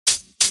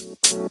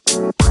All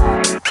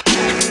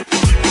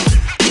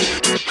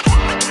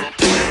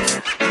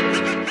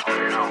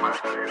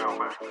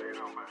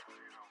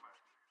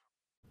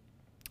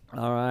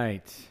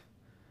right.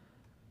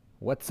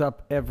 What's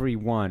up,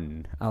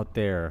 everyone out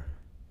there?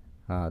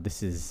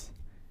 This is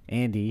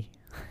Andy,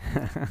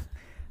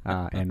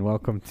 and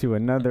welcome to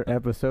another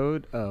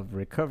episode of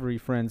Recovery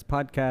Friends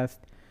Podcast.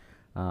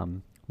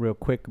 Real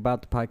quick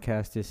about the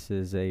podcast, this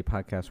is a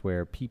podcast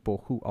where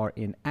people who are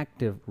in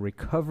active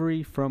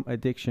recovery from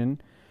addiction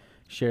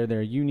share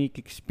their unique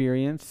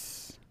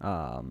experience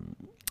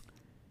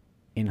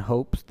in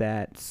hopes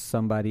that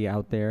somebody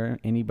out there,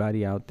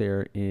 anybody out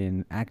there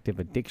in active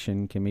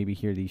addiction can maybe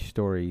hear these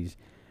stories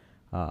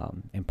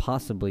and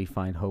possibly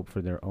find hope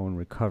for their own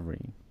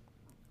recovery.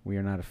 We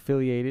are not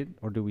affiliated,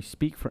 or do we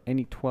speak for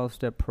any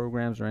 12-step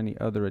programs or any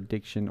other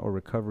addiction or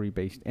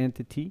recovery-based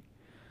entity.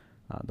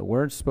 The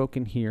words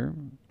spoken here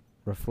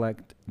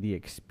reflect the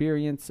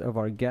experience of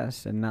our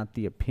guests and not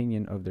the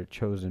opinion of their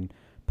chosen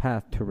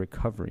path to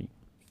recovery.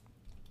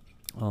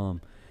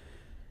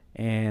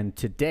 And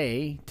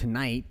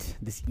tonight,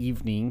 this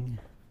evening,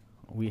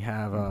 we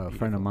have a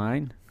friend of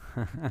mine.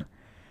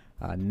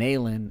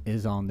 Naylan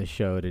is on the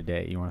show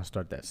today. You want to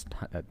start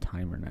that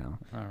timer now?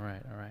 All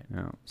right.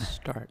 No.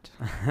 Start.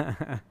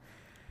 I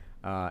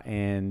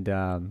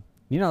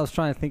was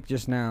trying to think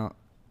just now,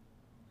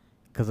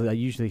 because I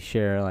usually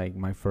share like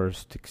my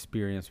first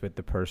experience with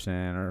the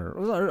person, or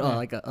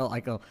like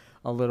a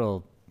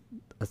little,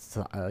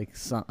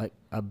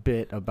 a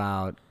bit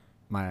about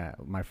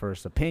my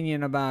first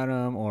opinion about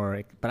him,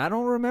 but I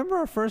don't remember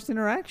our first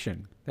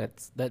interaction.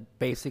 That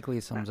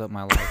basically sums up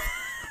my life.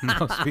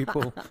 Most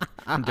people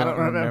don't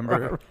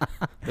remember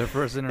their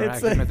first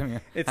interaction with me.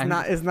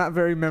 It's not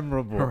very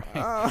memorable.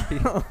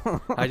 Right.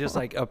 I just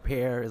like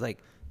appear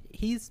like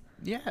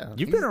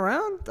You've been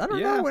around? I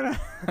don't know when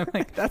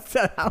that's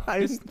how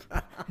I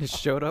just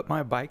showed up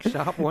my bike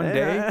shop one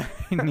day.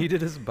 He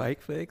needed his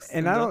bike fixed.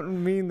 And I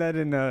don't mean that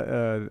in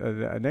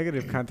a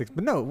negative context,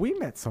 but no, we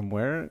met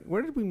somewhere.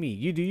 Where did we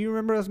meet? Do you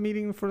remember us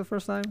meeting for the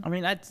first time? I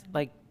mean, that's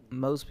like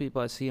most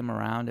people. I see him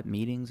around at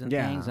meetings and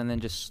things, and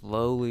then just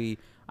slowly.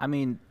 I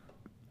mean,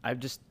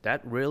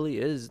 that really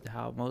is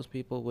how most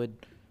people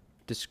would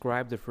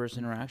describe their first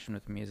interaction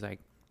with me. Is like,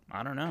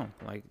 I don't know,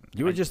 like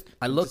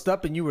I looked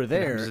up and you were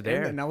there,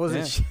 and I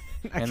wasn't.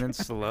 And then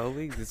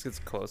slowly this gets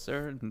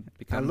closer and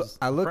becomes.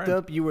 I looked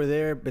up, you were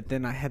there, but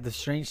then I had the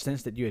strange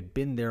sense that you had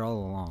been there all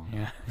along.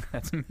 Yeah,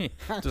 that's me.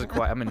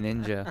 I'm a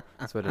ninja.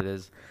 That's what it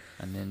is,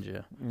 a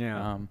ninja.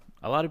 Yeah.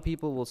 A lot of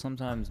people will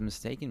sometimes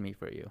mistaken me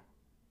for you.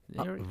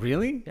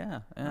 Really? Yeah.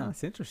 Oh,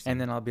 that's interesting.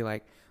 And then I'll be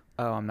like,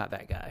 "Oh, I'm not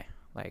that guy.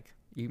 Like,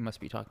 you must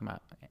be talking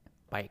about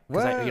bike,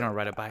 because I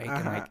ride a bike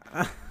and like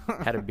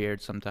had a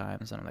beard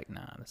sometimes." And I'm like,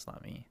 "Nah, that's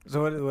not me."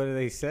 So what do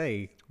they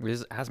say?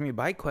 Just ask me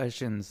bike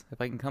questions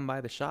if I can come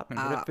by the shop and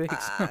get it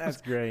fixed.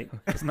 That's great.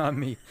 It's not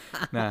me.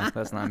 Nah,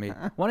 that's not me.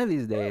 One of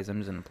these days, I'm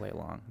just gonna play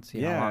along and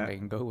see how long I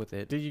can go with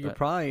it. Dude, you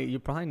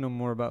probably know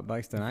more about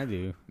bikes than I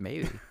do.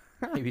 Maybe.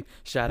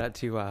 Shout out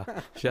to our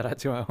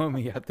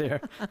homie out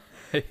there.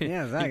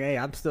 Yeah, Zach. Hey,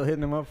 I'm still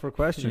hitting him up for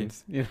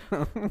questions. You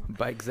know,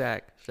 Bike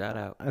Zach. Shout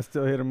out. I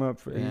still hit him up.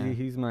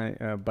 He's my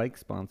bike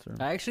sponsor.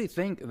 I actually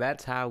think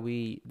that's how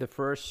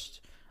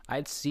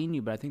I'd seen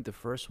you, but I think the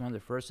first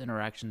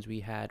interactions we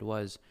had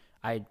was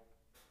I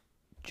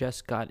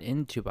just got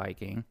into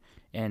biking,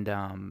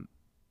 and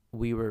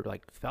we were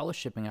like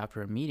fellowshipping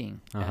after a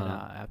meeting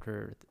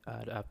after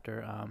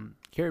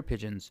Carrier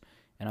Pigeons,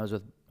 and I was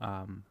with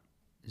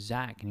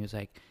Zach, and he was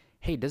like,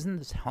 "Hey, doesn't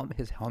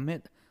his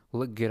helmet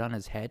look good on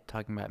his head?"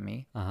 Talking about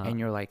me, and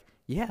you're like,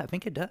 "Yeah, I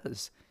think it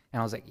does." And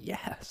I was like,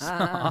 "Yes,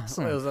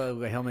 awesome." It was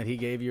a helmet he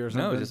gave you, or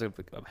something? No, it was just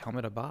a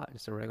helmet I bought,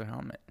 just a regular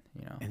helmet,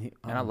 you know. And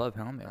I love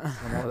helmets.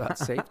 I'm all about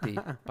safety,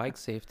 bike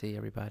safety.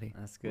 Everybody,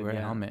 that's good. Wear a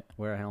helmet.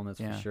 Wear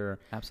helmets for sure.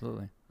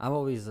 Absolutely. I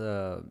always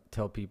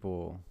tell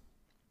people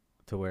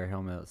to wear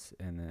helmets,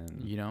 and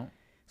then you don't.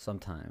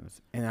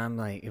 Sometimes, and I'm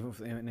like,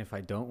 if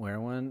I don't wear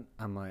one,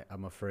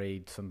 I'm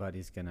afraid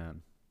somebody's gonna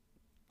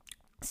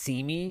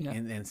see me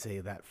and say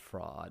that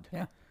fraud.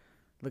 Yeah.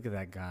 Look at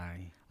that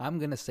guy. I'm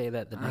going to say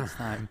that the next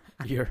time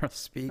you're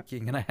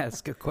speaking and I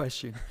ask a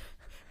question.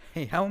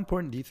 Hey, how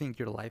important do you think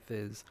your life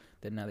is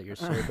that now that you're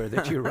sober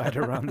that you ride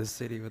around the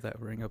city without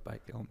wearing a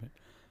bike helmet?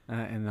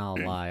 And I'll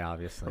lie,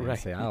 obviously. Right. I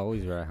say, I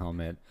always wear a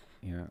helmet,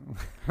 you know.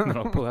 And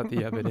I'll pull out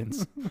the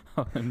evidence.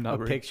 A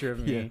picture of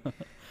me.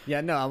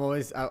 Yeah, no,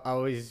 I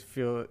always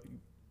feel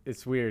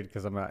it's weird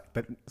because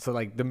so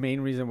like the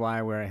main reason why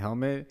I wear a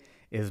helmet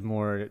is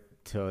more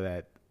so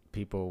that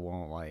people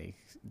won't like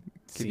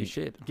give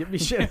me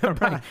shit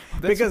right.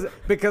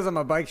 because I'm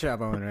a bike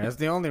shop owner. That's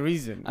the only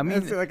reason. I mean,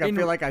 I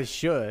feel like I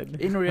should.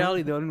 In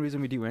reality, the only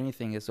reason we do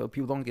anything is so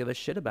people don't give a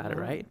shit about it,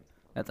 right?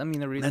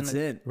 The reason. That's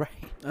it. Right.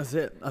 That's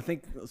it. I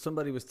think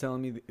somebody was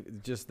telling me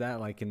just that,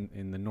 like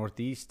in the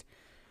Northeast.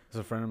 There's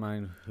a friend of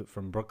mine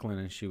from Brooklyn,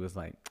 and she was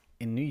like,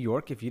 in New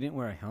York, if you didn't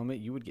wear a helmet,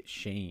 you would get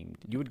shamed.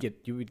 You would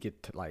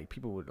get like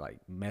people would like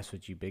mess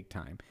with you big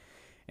time.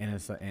 and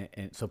it's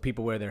and so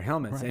people wear their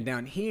helmets. Right. And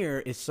down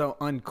here, it's so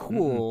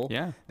uncool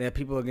Yeah. that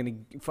people are gonna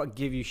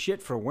give you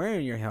shit for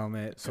wearing your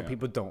helmet, so Yeah.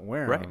 people don't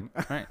wear Right. them.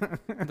 Right.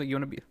 Like you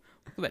want to be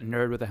look at that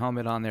nerd with a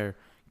helmet on there,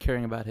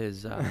 caring about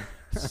his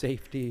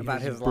safety,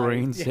 About his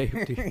brain life.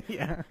 safety.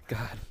 Yeah.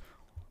 God.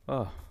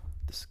 Oh,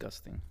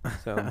 disgusting.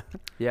 So,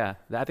 yeah,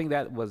 I think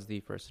that was the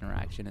first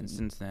interaction, and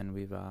since then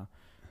we've,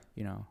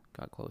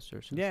 got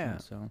closer. Since Yeah. Then,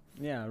 so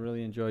Yeah, I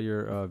really enjoy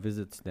your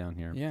visits down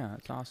here. yeah,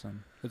 it's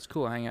awesome. It's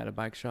cool. Hang out at a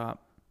bike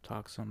shop,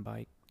 talk some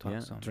bike, talk Yeah,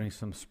 some. drink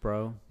some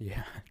Spro.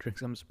 Yeah, drink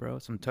some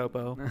Spro, some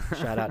Topo.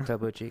 Shout out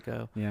Topo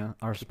Chico, Yeah,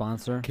 our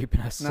sponsor.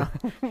 keeping us No.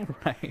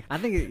 right. I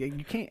think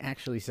you can't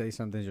actually say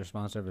something's your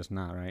sponsor if it's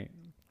not, right?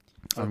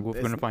 We're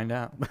it's- gonna find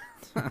out.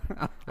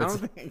 I Let's-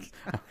 don't think.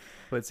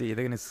 Let's see.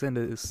 They're gonna send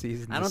a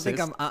season. I don't think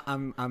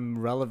I'm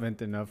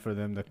relevant enough for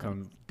them to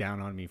come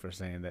down on me for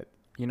saying that.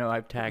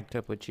 I've tagged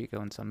Topo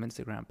Chico in some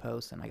Instagram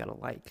posts, and I got a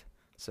like.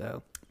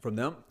 So From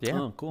them? yeah,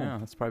 Oh, cool. Yeah,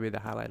 that's probably the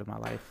highlight of my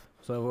life.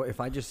 So if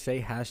I just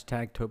say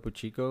hashtag Topo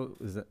Chico,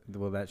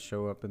 will that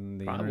show up in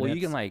the internet? Well, you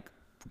can like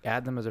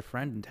add them as a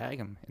friend and tag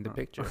them in the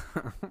picture.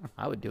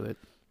 I would do it.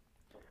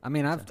 I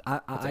mean, I an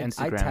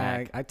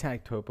Instagram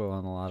tag Topo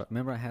on a lot of.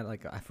 Remember, I had there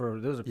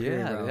was a period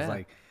Yeah, where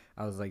yeah.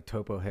 I was like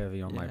Topo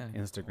heavy on my Yeah.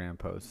 Instagram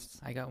posts.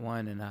 I got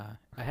one, and I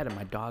had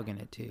my dog in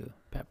it too,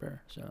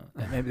 Pepper. So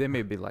maybe they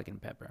may be liking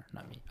Pepper,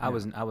 not me. I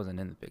Yeah. wasn't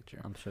in the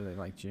picture. I'm sure they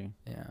liked you.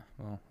 Yeah.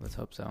 Well, let's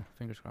hope so.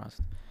 Fingers crossed.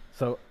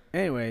 So,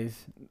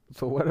 anyways,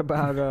 what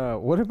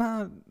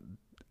about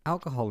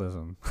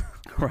alcoholism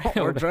Right.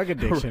 or drug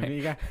addiction? Right.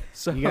 You got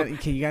So you got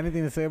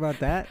anything to say about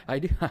that? I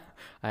do.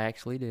 I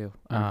actually do.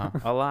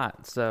 A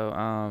lot. So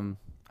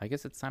I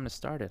guess it's time to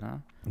start it, huh?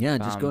 Yeah,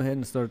 just go Um, ahead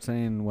and start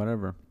saying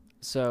whatever.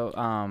 So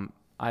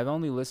I've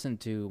only listened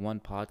to one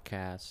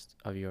podcast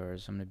of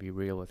yours. I'm gonna be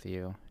real with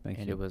you. Thank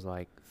and you. it was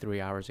like 3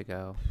 hours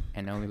ago,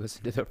 and I only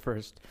listened to the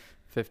first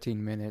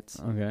 15 minutes.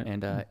 Okay.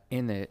 And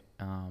in it,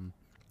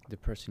 the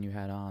person you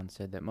had on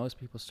said that most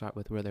people start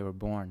with where they were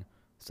born.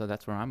 So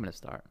that's where I'm gonna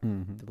start,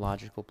 Mhm. the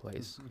logical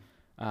place.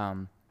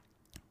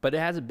 But it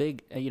has a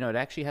big, it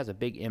actually has a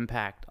big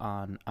impact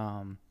on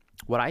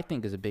what I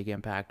think is a big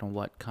impact on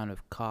what kind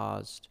of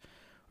caused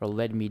or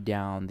led me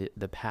down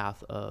the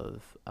path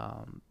of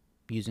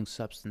using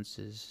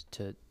substances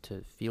to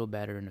feel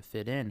better and to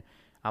fit in.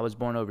 I was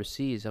born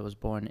overseas. I was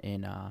born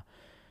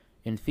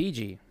in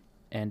Fiji,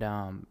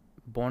 and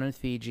born in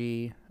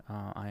Fiji.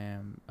 I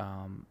am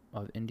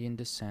of Indian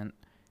descent,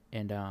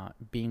 and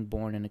being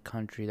born in a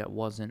country that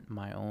wasn't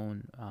my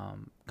own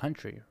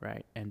country,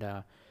 right? And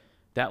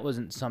that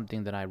wasn't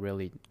something that I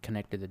really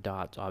connected the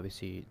dots,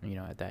 obviously,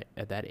 at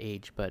that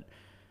age. But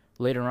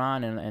later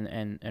on,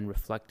 and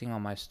reflecting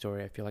on my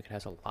story, I feel like it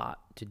has a lot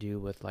to do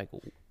with like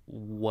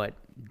what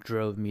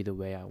drove me the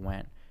way I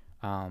went.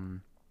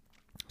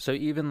 So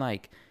even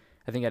like,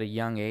 I think at a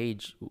young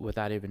age,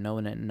 without even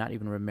knowing it, and not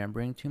even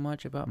remembering too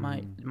much about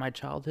my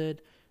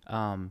childhood,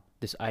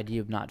 this idea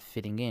of not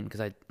fitting in,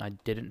 because I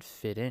didn't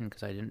fit in,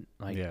 because I didn't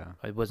like, Yeah.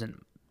 it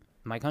wasn't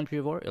my country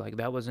of origin, like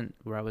that wasn't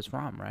where I was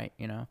from, right?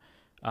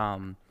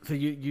 So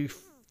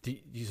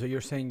so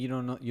you're saying you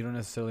don't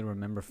necessarily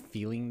remember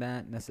feeling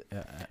that?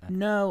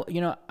 No,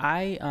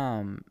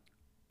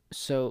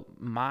 so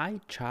my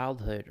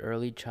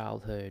early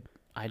childhood,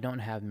 I don't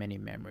have many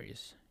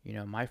memories.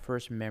 My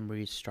first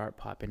memories start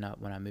popping up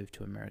when I moved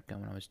to America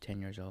when I was 10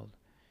 years old.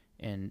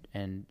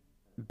 And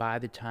by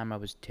the time I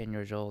was 10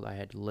 years old,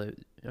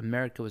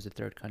 America was the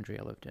third country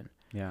I lived in.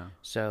 Yeah.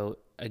 So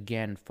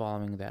again,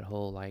 following that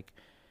whole, like,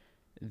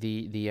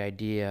 the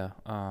idea,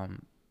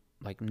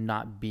 like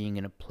not being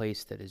in a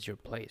place that is your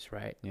place,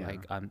 right? Yeah.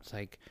 Like it's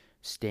like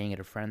staying at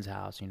a friend's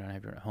house, you don't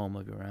have your home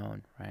of your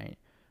own, right?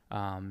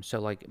 So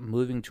like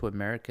moving to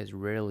America is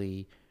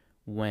really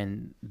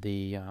when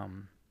the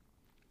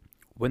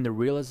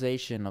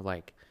realization of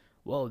like,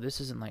 whoa, this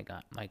isn't like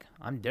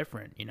I'm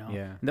different,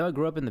 Yeah. Though I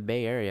grew up in the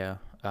Bay Area,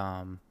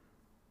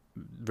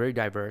 very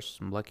diverse.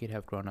 I'm lucky to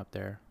have grown up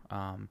there.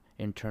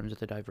 In terms of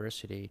the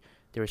diversity,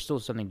 there was still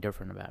something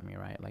different about me,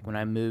 right? Like when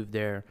I moved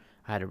there,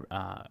 I had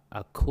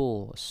a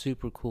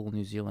super cool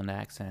New Zealand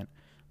accent,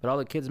 but all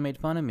the kids made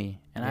fun of me,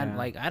 and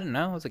Yeah. I don't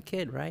know, I was a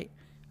kid, right?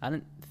 I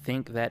didn't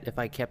think that if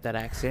I kept that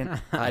accent,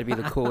 I'd be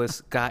the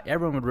coolest guy.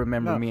 Everyone would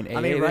remember me in AA.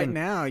 I mean, right then.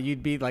 now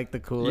you'd be like the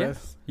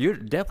coolest. You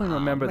definitely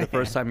remember the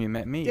first time you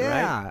met me,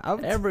 Yeah, right?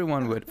 I'm-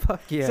 Everyone would.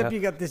 Fuck yeah. Except you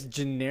got this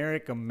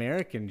generic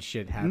American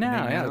shit happening. No,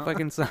 yeah, now. it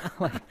fucking sound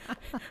like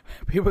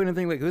people are gonna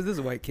think like, who's this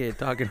white kid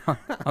talking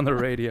on the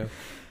radio?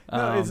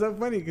 No, it's so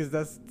funny because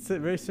that's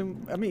very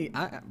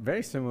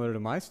very similar to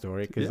my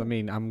story. Because Yeah. I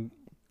mean,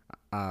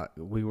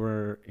 we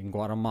were in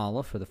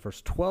Guatemala for the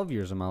first 12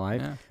 years of my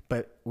life. Yeah.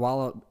 But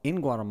while in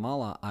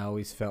Guatemala, I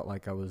always felt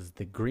like I was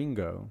the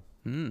gringo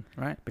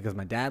Right. because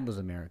my dad was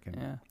American.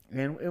 Yeah.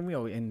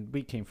 And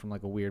we came from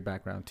like a weird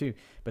background too.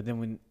 But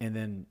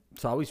then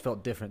so I always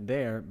felt different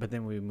there. But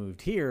then when we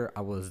moved here,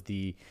 I was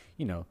the,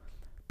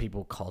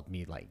 people called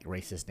me like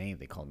racist names.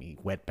 They called me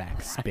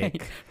wetback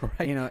spick.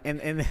 Right.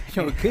 And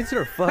Yo, kids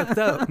are fucked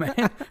up,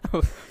 man.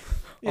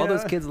 All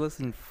those Yeah. kids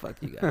listening,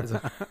 fuck you guys.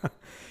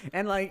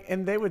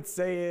 And they would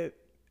say it,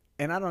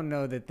 and I don't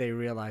know that they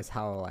realize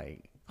how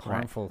like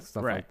harmful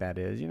stuff Right. like that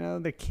is.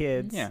 The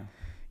kids,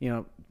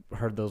 Yeah.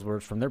 heard those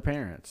words from their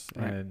parents,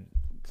 Right. and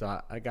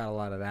so I got a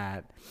lot of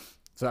that.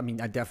 So I mean,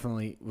 I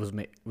definitely was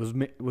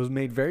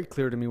made very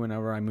clear to me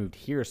whenever I moved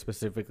here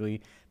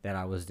specifically that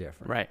I was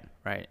different.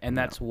 Right. And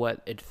that's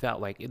what it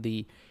felt like.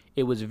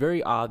 It was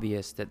very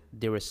obvious that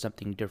there was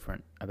something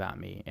different about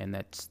me, and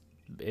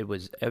it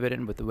was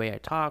evident with the way I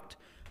talked.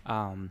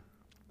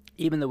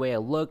 Even the way I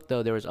looked,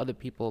 though, there was other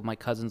people, my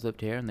cousins lived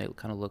here, and they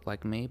kind of looked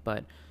like me,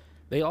 but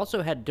they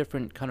also had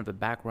different kind of a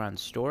background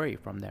story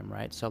from them,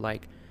 right? So,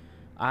 like,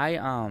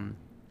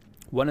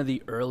 one of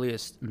the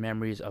earliest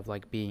memories of,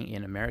 like, being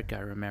in America,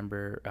 I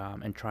remember,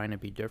 and trying to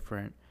be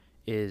different,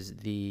 is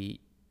the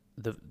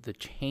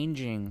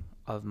changing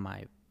of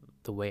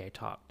the way I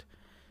talked.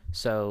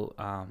 So,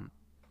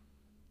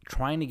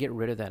 trying to get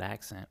rid of that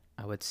accent,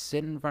 I would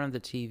sit in front of the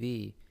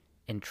TV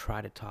and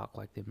try to talk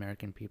like the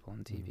American people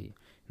on TV.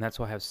 And that's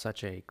why I have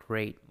such a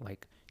great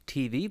like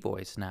TV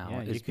voice now.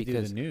 Yeah, is you could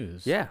because do the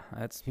news. yeah,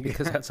 that's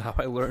because that's how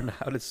I learned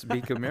how to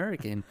speak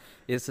American,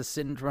 is to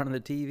sit in front of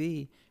the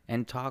TV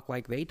and talk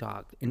like they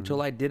talked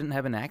until I didn't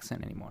have an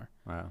accent anymore.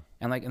 Wow.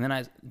 And then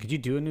I Could you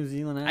do a New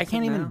Zealand accent? I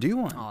can't even now? do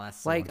one. Oh,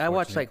 that's so like I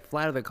watched unfortunate. like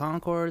Flight of the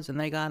Conchords and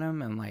they got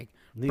them, and like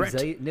New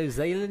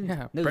Zealand.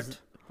 yeah, New Brett.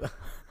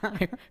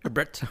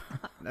 Brett.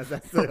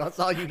 That's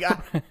all you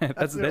got.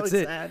 That's really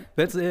it. sad.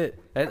 That's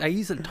it. I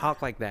used to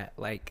talk like that.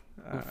 Like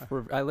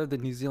I lived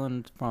in New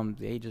Zealand from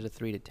the ages of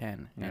 3 to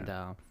 10, and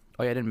oh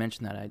yeah, I didn't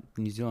mention that.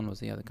 New Zealand was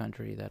the other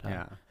country that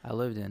I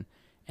lived in,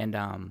 and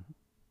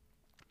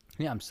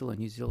yeah, I'm still a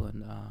New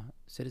Zealand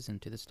citizen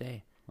to this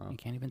day. Wow. You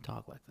can't even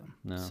talk like them.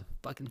 No. It's a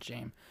fucking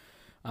shame.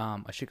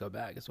 I should go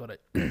back. Is what I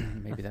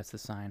maybe that's the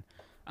sign.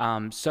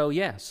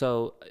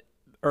 So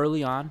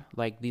early on,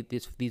 like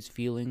these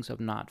feelings of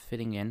not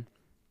fitting in,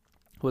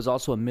 was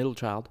also a middle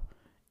child,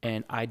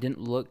 and I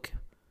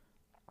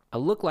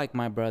looked like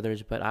my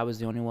brothers, but I was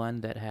the only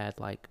one that had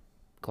like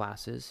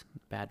glasses,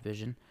 bad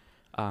vision.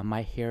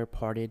 My hair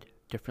parted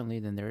differently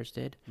than theirs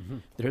did. Mm-hmm.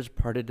 Theirs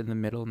parted in the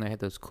middle, and they had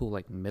those cool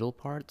like middle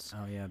parts.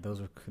 Oh yeah, those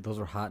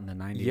were hot in the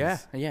 90s.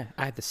 Yeah.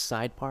 I had the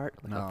side part,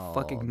 like a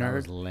fucking That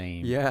was nerd.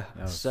 lame. Yeah.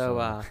 That was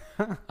So,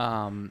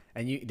 and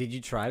did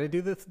you try to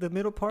do the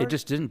middle part? it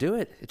just didn't do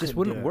it. It just Couldn't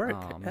wouldn't do it. work.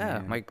 Oh, Yeah,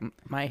 man. like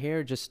my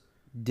hair just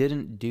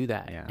didn't do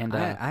that. Yeah, And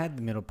I had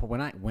the middle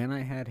part when I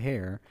had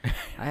hair.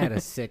 I had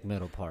a sick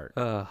middle part.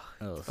 ugh,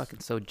 Ugh. fucking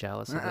so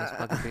jealous of those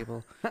fucking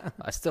people.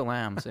 I still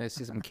am. So I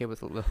see some kid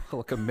with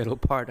like a middle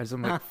part,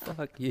 I'm like,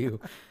 fuck you.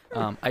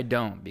 I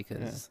don't,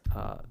 because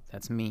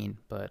that's mean,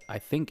 but I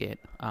think it.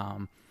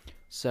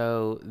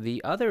 So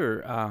the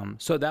other,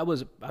 so that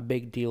was a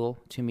big deal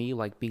to me,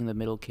 like being the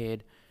middle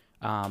kid,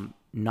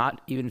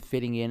 not even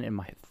fitting in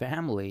my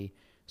family.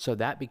 So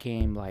that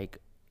became like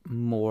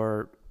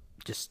more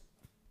just,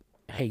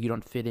 hey, you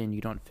don't fit in, you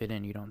don't fit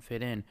in, you don't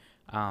fit in.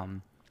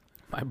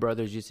 My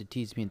brothers used to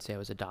tease me and say I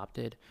was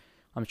adopted.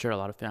 I'm sure a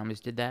lot of families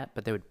did that,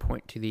 but they would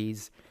point to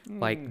these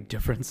like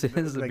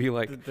differences and be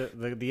like,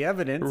 the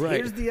evidence. Right.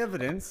 Here's the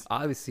evidence.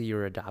 obviously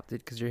you're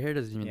adopted because your hair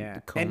doesn't even Yeah,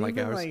 comb and like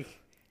even ours.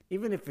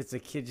 even if it's a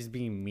kid just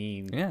being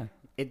mean, Yeah.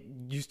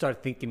 you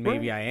start thinking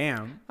maybe I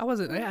am. I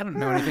don't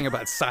know anything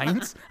about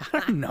science. I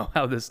don't know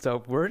how this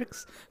stuff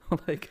works.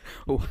 Like,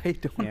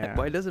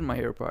 why doesn't my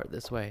hair part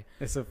this way?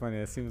 It's so funny.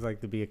 It seems like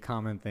to be a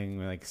common thing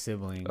with like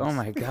siblings. Oh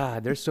my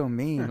God, they're so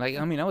mean. Like,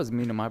 I mean, I was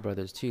mean to my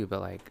brothers too,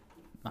 but like,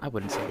 I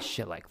wouldn't say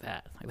shit like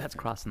that. Like, that's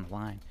crossing the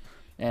line.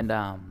 And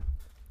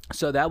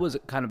so that was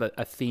kind of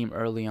a theme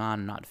early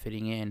on, not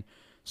fitting in.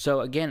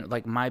 So again,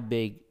 like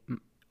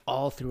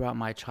all throughout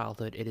my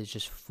childhood, it is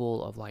just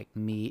full of like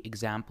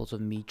examples of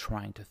me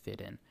trying to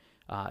fit in.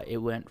 It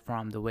went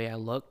from the way I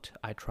looked.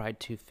 I tried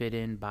to fit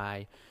in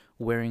by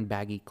wearing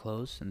baggy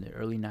clothes in the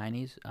early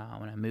 90s.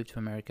 When I moved to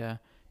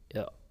America,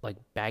 like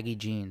baggy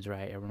jeans,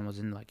 right? Everyone was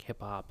in like hip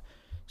hop.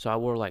 So I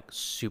wore like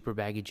super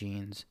baggy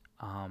jeans.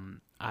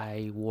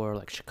 I wore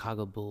like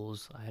Chicago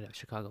Bulls. I had a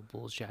Chicago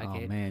Bulls jacket.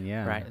 Oh man,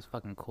 yeah. Right? It's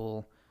fucking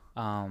cool.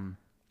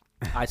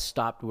 I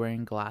stopped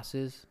wearing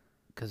glasses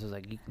because it was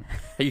like,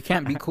 you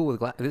can't be cool with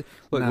glasses.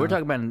 Look, No. we're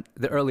talking about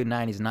the early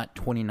 90s, not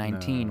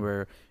 2019, No.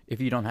 where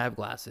if you don't have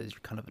glasses, you're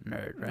kind of a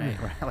nerd, right?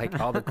 Like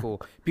all the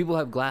cool people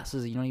have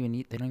glasses. You don't even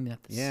need. They don't even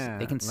have to. Yeah,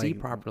 They can see like,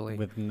 properly.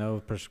 with no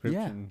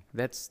prescription.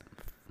 That's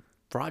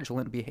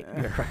fraudulent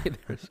behavior,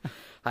 right?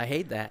 I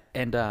hate that.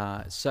 And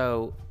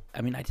so,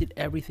 I mean, I did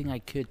everything I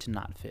could to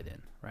not fit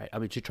in, right? I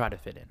mean, to try to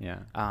fit in. Yeah.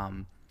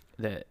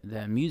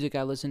 The music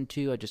I listened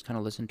to, I just kind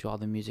of listened to all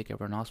the music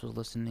everyone else was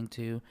listening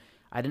to.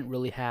 I didn't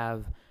really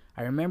have.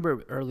 I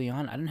remember early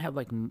on, I didn't have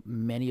like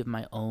many of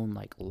my own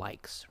like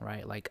likes,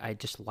 right? Like I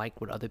just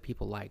liked what other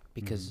people liked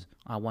because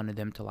I wanted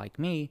them to like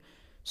me.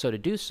 So to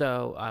do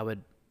so, I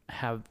would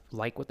have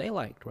like what they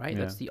liked, right? Yeah.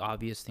 That's the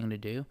obvious thing to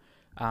do.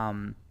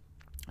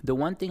 The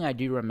one thing I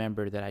do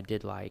remember that I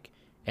did like,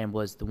 and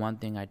was the one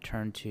thing I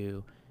turned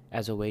to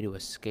as a way to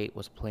escape,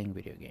 was playing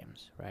video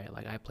games, right?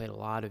 Like I played a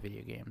lot of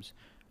video games.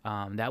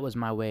 That was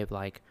my way of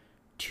like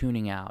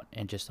tuning out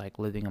and just like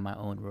living in my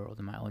own world,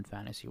 in my own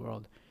fantasy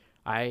world.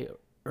 I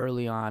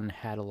early on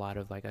had a lot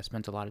of like, I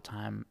spent a lot of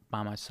time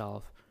by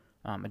myself.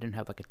 I didn't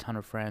have like a ton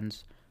of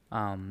friends.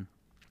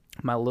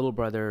 My little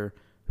brother,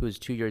 who is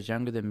 2 years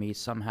younger than me,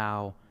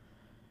 somehow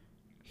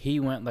he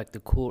went like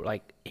the cool,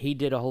 like he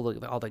did a whole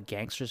like, all the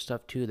gangster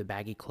stuff too, the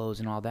baggy clothes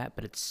and all that,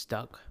 but it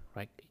stuck.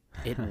 Like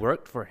it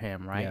worked for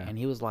him, right? Yeah. And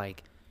he was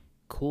like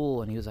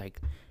cool, and he was like,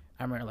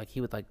 I remember like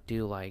he would like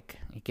do like,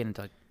 he'd get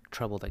into like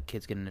trouble, like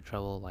kids get into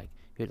trouble, like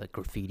he would like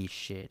graffiti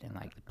shit, and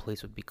like the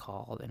police would be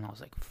called, and I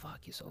was like, fuck,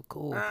 you're so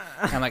cool.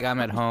 And like I'm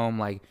at home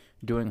like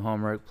doing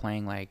homework,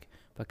 playing like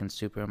fucking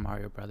Super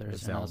Mario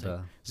Brothers, and I was like,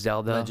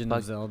 Zelda, Legend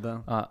of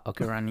Zelda.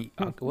 Ocarina,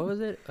 what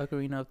was it?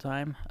 Ocarina of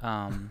Time.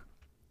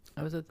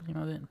 Was that the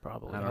name of it?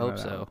 Probably. I hope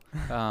so.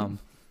 I'm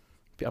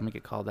gonna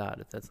get called out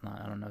if that's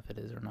not. I don't know if it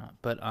is or not.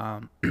 But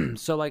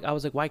so like I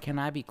was like, why can't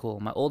I be cool?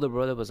 My older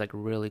brother was like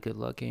really good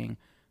looking.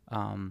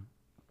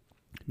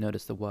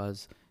 Noticed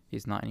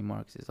he's not anymore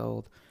because he's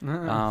old.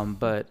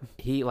 But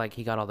he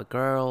got all the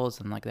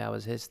girls, and like that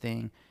was his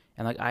thing.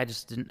 And like I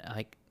just didn't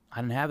I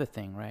didn't have a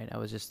thing, right? I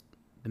was just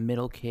the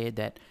middle kid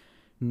that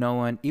no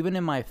one, even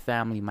in my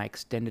family, my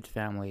extended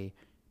family,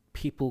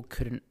 people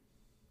couldn't.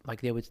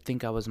 Like, they would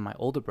think I was my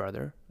older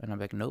brother, and I'm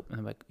like, nope. And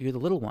I'm like, you're the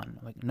little one.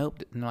 I'm like,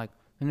 nope. And they're like,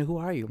 then who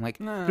are you? I'm like,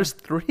 there's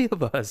 3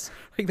 of us.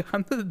 Like,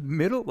 I'm the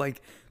middle,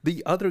 like,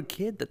 the other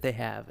kid that they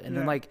have. And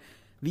then, like,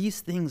 these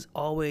things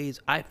always,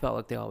 I felt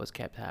like they always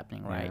kept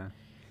happening, right? Yeah.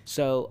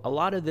 So, a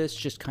lot of this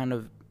just kind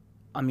of,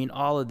 I mean,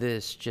 all of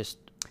this just.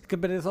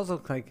 But it's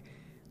also like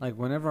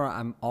whenever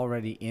I'm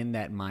already in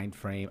that mind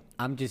frame,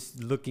 I'm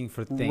just looking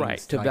for things. Right,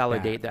 to like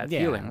validate that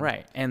feeling, Yeah.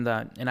 right. And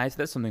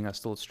that's something I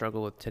still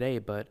struggle with today,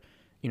 but.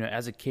 You know,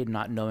 as a kid,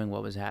 not knowing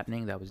what was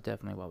happening, that was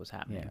definitely what was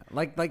happening.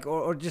 Yeah,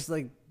 or just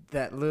like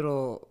that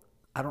little,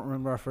 I don't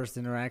remember our first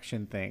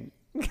interaction thing.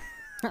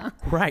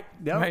 Right.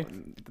 Nope. Right.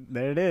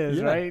 There it is,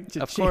 Yeah, right?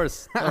 Of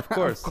course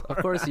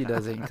he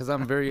doesn't, because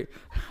I'm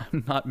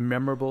not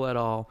memorable at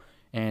all,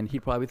 and he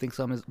probably thinks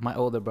I'm my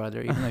older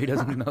brother, even though he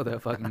doesn't know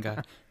that fucking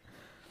guy.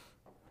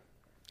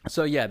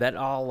 So yeah, that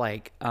all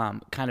like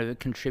kind of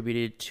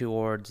contributed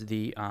towards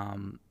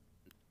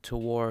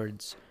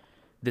towards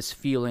this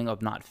feeling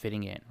of not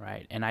fitting in,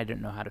 right? And I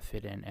didn't know how to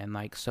fit in. And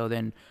like, so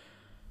then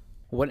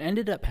what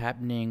ended up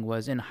happening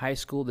was in high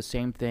school, the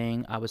same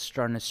thing. I was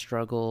starting to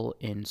struggle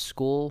in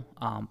school,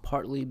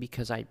 partly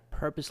because I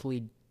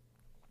purposely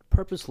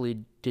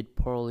did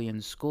poorly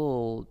in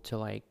school to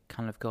like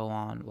kind of go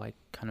on, like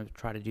kind of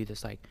try to do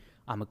this, like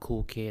I'm a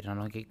cool kid and I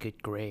don't get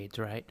good grades,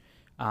 right?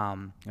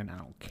 And I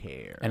don't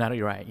care. And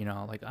you're right, you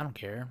know, like I don't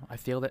care. I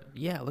feel that,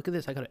 yeah, look at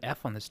this. I got an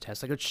F on this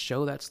test. I could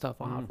show that stuff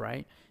off,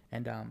 right?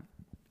 And,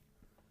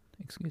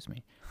 excuse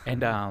me.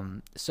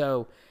 And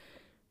so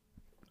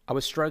I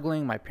was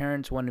struggling. My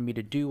parents wanted me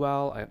to do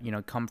well. I,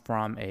 come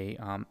from a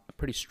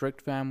pretty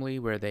strict family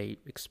where they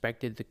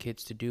expected the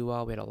kids to do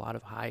well. We had a lot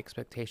of high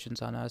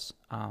expectations on us,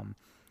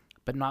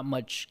 but not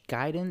much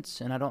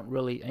guidance. And I don't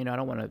really, I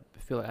don't want to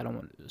feel like, I don't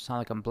want to sound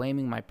like I'm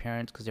blaming my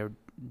parents because they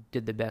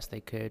did the best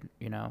they could.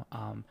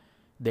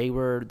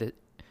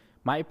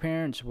 My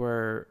parents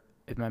were,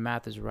 if my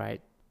math is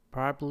right,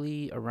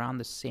 probably around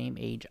the same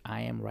age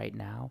I am right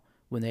now,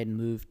 when they had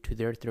moved to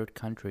their 3rd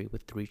country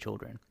with 3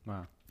 children.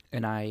 Wow.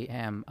 And I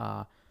am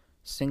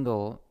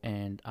single,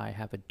 and I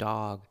have a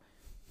dog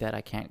that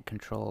I can't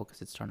control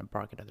because it's starting to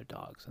bark at other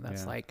dogs. And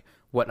that's like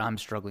what I'm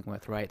struggling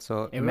with, right?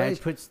 So it really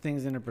puts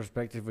things into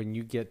perspective when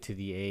you get to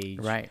the age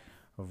right.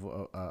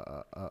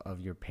 of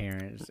your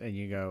parents, and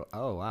you go,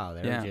 oh, wow,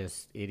 they're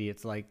just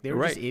idiots. Like, they were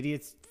Right. just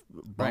idiots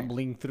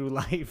bumbling through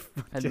life,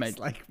 just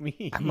like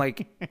me. I'm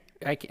like,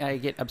 I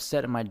get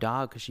upset at my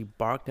dog because she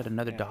barked at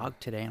another dog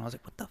today, and I was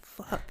like, what the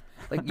fuck?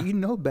 Like, you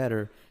know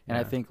better. And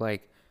I think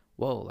like,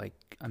 whoa, like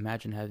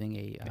imagine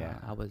having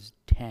I was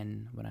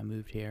 10 when I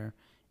moved here,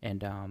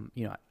 and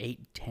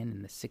 8, 10,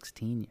 and the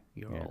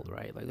 16-year-old,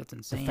 right? Like, that's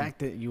insane. The fact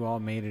that you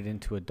all made it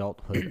into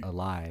adulthood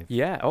alive.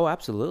 Yeah. Oh,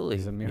 absolutely.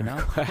 Is a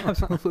miracle.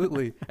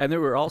 Absolutely. And they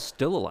were all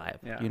still alive.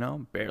 Yeah.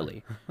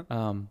 Barely.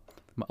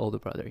 My older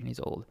brother, and he's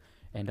old.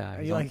 And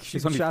you like he's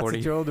shooting only shots 40.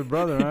 at your older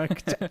brother, huh?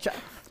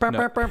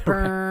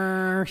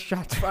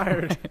 Shots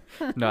fired.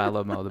 No, I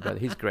love my older brother.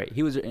 He's great.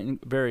 He was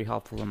very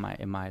helpful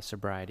in my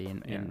sobriety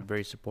and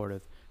very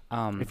supportive.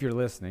 If you're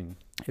listening,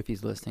 if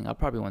he's listening, I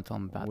probably won't tell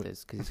him about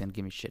this because he's gonna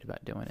give me shit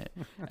about doing it.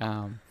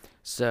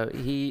 So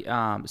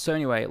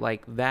anyway,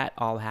 like that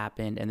all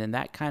happened, and then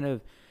that kind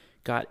of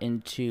got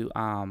into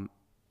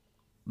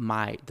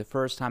the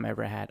first time I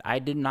ever had. I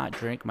did not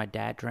drink. My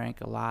dad drank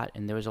a lot,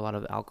 and there was a lot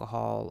of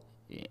alcohol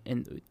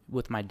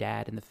with my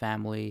dad in the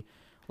family.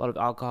 A lot of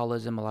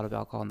alcoholism, a lot of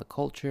alcohol in the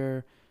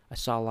culture. I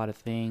saw a lot of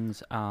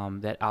things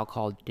that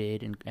alcohol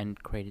did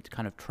and created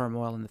kind of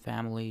turmoil in the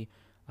family.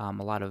 A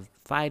lot of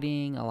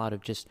fighting, a lot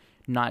of just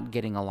not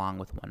getting along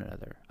with one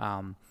another.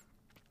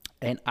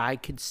 And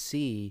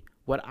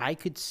what I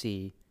could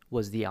see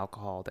was the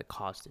alcohol that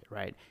caused it,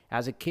 right?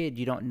 As a kid,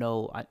 you don't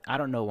know, I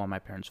don't know why my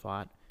parents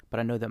fought, but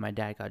I know that my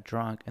dad got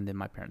drunk and then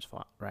my parents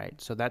fought, right?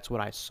 So that's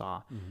what I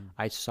saw.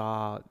 I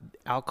saw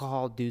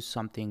alcohol do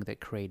something that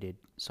created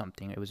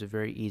something. It was a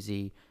very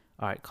easy,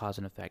 all right, cause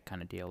and effect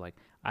kind of deal. Like,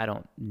 I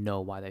don't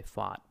know why they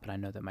fought, but I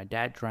know that my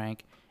dad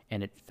drank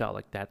and it felt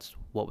like that's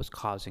what was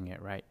causing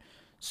it, right?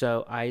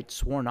 So I'd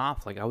sworn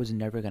off, like I was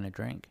never going to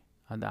drink.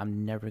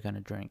 I'm never going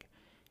to drink.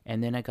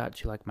 And then I got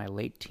to like my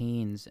late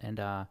teens, and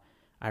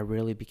I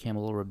really became a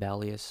little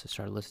rebellious. I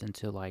started listening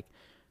to like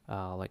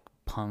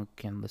punk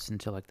and listening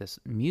to like this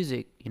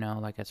music, you know,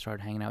 like I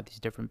started hanging out with these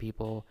different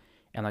people,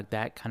 and like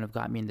that kind of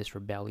got me in this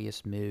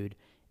rebellious mood.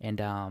 And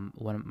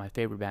one of my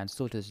favorite bands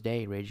still to this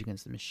day, Rage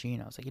Against the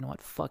Machine, I was like, you know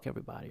what, fuck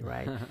everybody,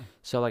 right?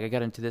 So like I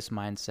got into this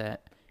mindset,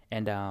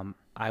 and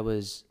I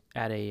was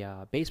at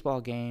a baseball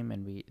game,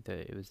 and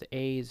it was the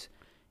A's,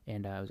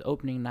 and it was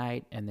opening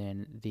night, and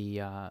then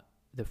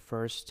the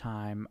first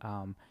time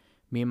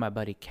me and my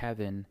buddy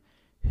Kevin,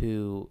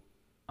 who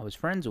I was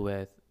friends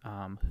with,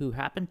 who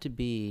happened to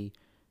be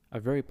a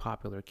very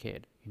popular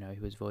kid. You know, he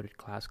was voted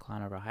class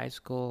clown of our high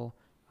school.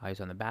 He was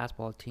on the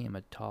basketball team,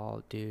 a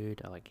tall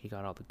dude. Like, he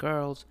got all the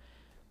girls.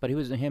 But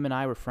him and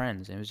I were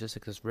friends. And it was just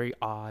like this very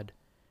odd,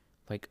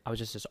 like, I was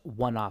just this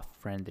one-off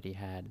friend that he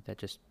had that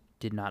just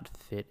did not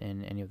fit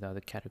in any of the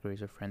other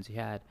categories of friends he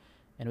had.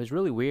 And it was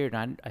really weird.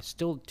 I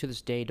still, to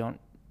this day, don't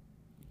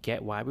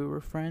get why we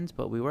were friends,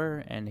 but we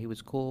were. And he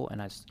was cool.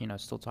 And I, you know,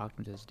 still talk to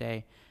him to this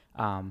day.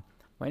 Well,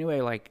 anyway,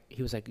 like,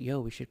 he was like,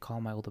 yo, we should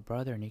call my older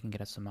brother and he can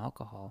get us some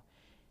alcohol.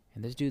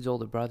 And this dude's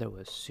older brother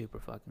was super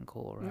fucking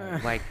cool,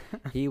 right? Like,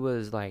 he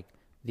was like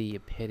the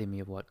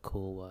epitome of what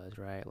cool was,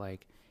 right?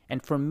 Like,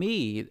 and for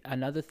me,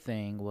 another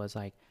thing was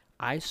like,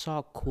 I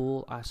saw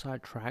cool, I saw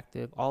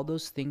attractive, all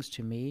those things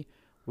to me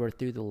were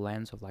through the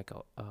lens of like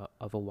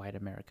a white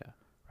America,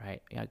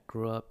 right? I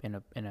grew up in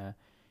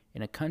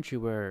a country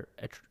where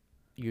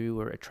you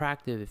were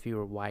attractive if you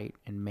were white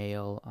and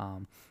male,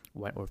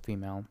 white or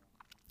female,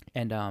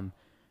 and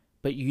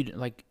but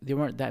there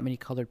weren't that many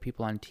colored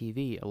people on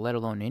TV, let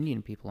alone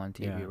Indian people on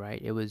TV,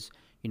 right? It was,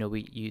 you know,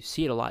 you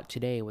see it a lot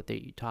today.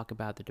 You talk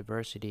about the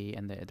diversity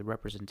and the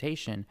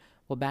representation.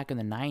 Well, back in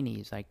the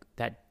 90s, like,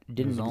 that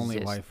didn't exist. Only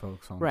white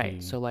folks on right?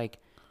 TV. So like,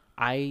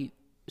 I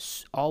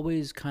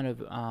always kind of,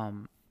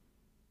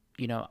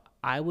 you know,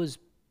 I was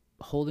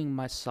holding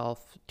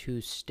myself to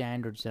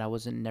standards that I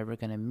wasn't never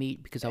gonna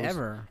meet because I was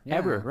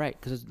ever right,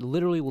 because it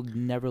literally will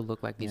never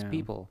look like these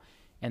people.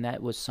 And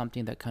that was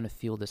something that kind of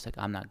fueled this, like,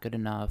 I'm not good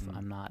enough,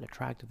 I'm not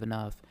attractive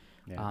enough.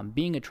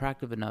 Being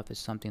attractive enough is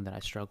something that I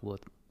struggle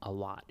with a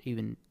lot,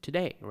 even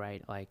today,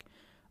 right? Like,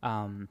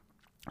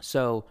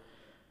 so...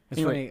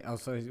 It's funny,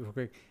 also, real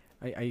quick,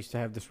 I used to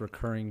have this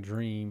recurring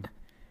dream,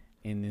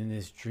 and in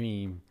this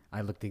dream, I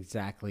looked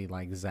exactly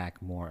like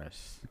Zach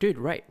Morris. Dude,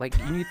 right. Like,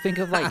 when you think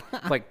of,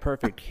 like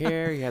perfect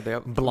hair, you had the...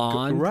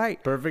 Blonde.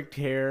 Right. Perfect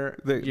hair.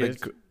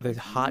 The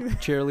hot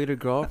cheerleader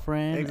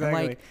girlfriend.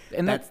 Exactly.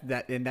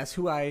 And that's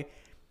who I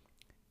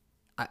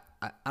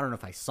don't know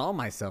if I saw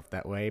myself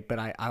that way, but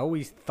I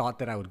always thought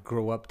that I would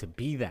grow up to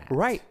be that.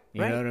 Right.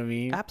 You know what I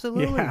mean?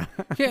 Absolutely. Yeah.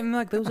 Yeah, and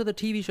like, those are the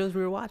TV shows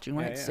we were watching,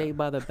 right? Yeah. Saved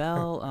by the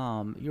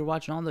Bell. You're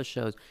watching all those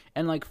shows.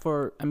 And like,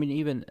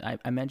 even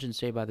I mentioned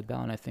Saved by the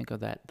Bell, and I think of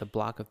the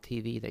block of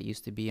TV that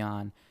used to be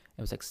on.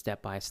 It was like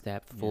Step by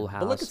Step, Full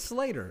House. But look at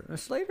Slater.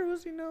 Slater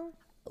was, you know...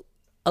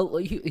 Oh,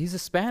 he's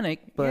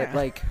Hispanic, but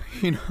like,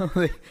 you know,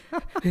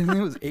 his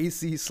name was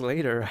AC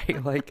Slater,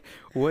 right? Like,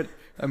 what?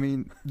 I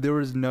mean, there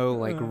was no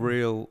like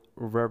real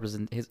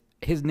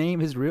his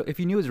name, if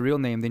you knew his real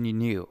name, then you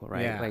knew,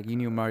 right? Yeah. Like, you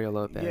knew Mario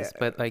Lopez, Yeah.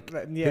 but like,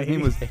 his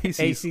name was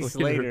AC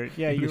Slater.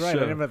 Yeah, you're right.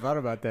 show. I never thought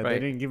about that. Right. They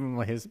didn't give him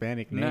a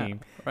Hispanic name.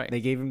 No, right.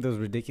 They gave him those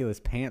ridiculous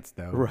pants,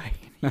 though. Right.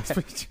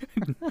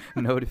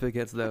 Nobody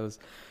forgets those.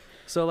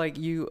 So like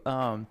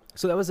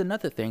so that was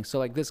another thing. So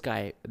like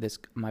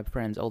my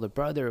friend's older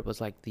brother was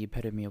like the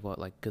epitome of what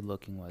like good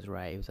looking was,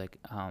 right? He was like,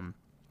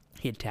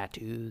 he had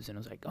tattoos, and I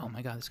was like, oh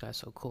my God, this guy's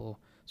so cool.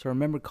 So I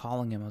remember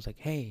calling him. I was like,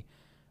 hey,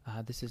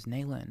 this is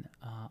Nayland.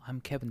 I'm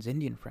Kevin's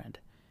Indian friend.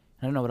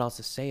 I don't know what else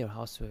to say or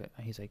how else to.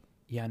 He's like,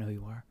 yeah, I know who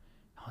you are.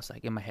 I was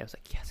like, in my head, I was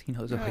like, yes, he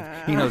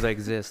knows I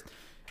exist.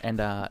 And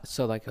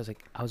so like,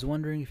 I was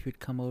wondering if you'd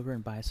come over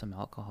and buy some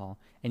alcohol.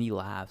 And he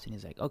laughs, and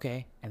he's like,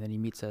 okay. And then he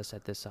meets us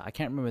at this, I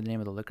can't remember the name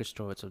of the liquor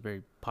store. It's a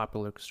very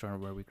popular liquor store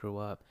where we grew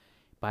up.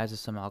 Buys us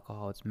some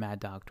alcohol. It's Mad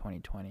Dog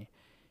 2020.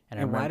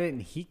 And why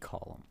didn't he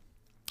call him?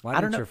 Why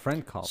didn't your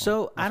friend call him?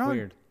 So That's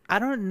weird. I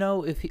don't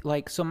know if he,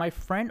 like, so my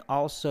friend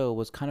also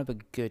was kind of a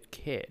good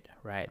kid,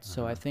 right?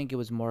 So I think it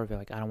was more of a,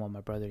 like, I don't want my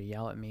brother to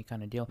yell at me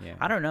kind of deal. Yeah.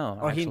 I don't know,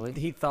 or actually.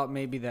 he thought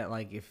maybe that,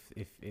 like,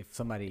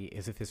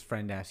 if his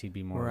friend asked, he'd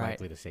be more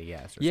likely to say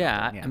yes. Or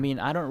yeah, something. I mean,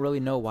 I don't really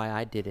know why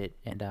I did it,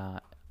 and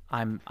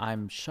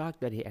I'm shocked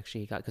that he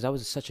actually got, because I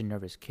was such a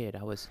nervous kid.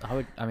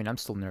 I'm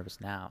still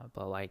nervous now,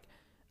 but like,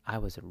 I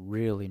was a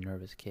really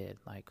nervous kid,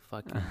 like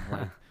fucking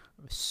like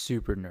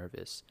super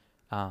nervous,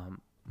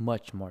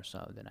 much more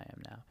so than I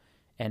am now.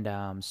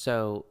 And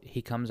so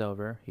he comes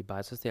over, he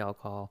buys us the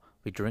alcohol,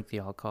 we drink the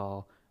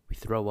alcohol, we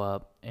throw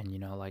up, and you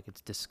know, like,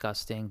 it's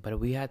disgusting, but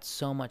we had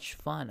so much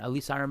fun. At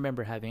least I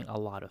remember having a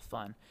lot of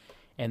fun.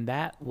 And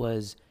that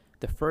was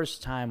the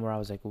first time where I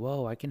was like,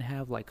 whoa, I can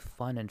have like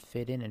fun and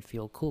fit in and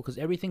feel cool. Because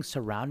everything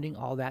surrounding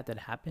all that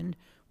happened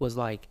was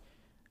like,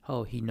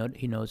 oh, he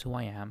knows who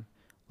I am.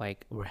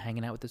 Like, we're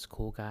hanging out with this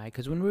cool guy.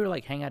 Because when we were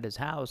like hanging out at his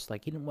house,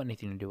 like, he didn't want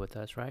anything to do with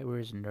us, right? We were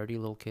his nerdy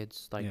little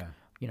kids, like, Yeah.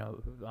 you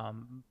know,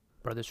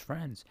 brothers,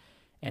 friends.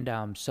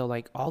 And so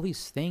like all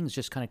these things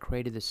just kind of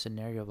created this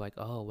scenario of like,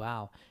 oh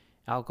wow,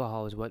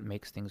 alcohol is what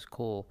makes things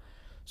cool.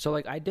 So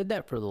like I did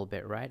that for a little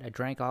bit, right? I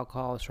drank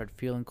alcohol, started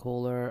feeling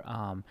cooler.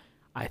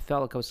 I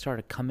felt like I was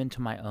starting to come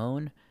into my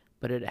own,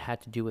 but it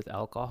had to do with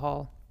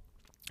alcohol.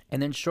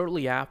 And then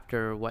shortly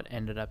after, what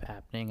ended up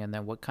happening, and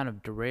then what kind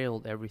of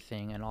derailed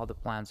everything and all the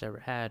plans I ever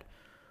had,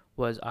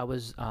 was I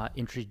was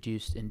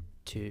introduced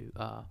into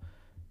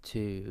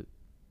to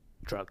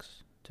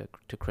drugs,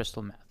 to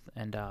crystal meth,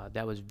 and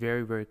that was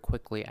very, very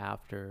quickly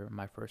after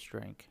my first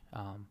drink,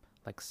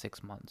 like 6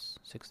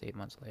 to 8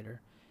 months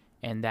later,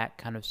 and that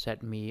kind of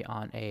set me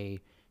on a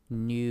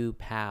new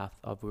path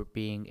of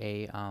being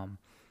a.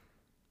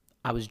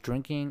 I was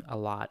drinking a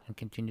lot and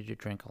continued to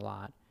drink a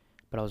lot,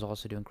 but I was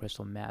also doing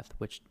crystal meth,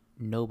 which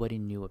nobody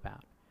knew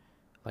about.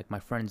 Like my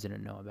friends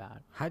didn't know about.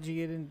 How'd you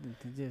get into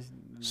just?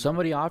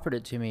 Somebody offered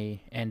it to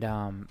me,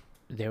 and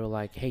they were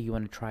like, "Hey, you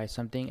want to try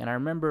something?" And I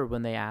remember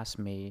when they asked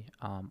me,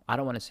 I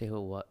don't want to say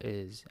who it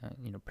is,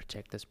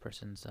 protect this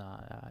person's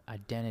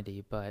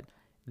identity, but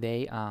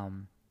they,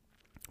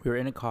 we were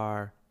in a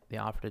car. They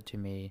offered it to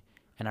me,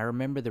 and I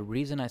remember the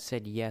reason I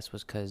said yes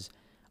was because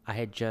I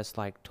had just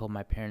like told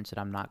my parents that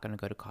I'm not going to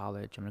go to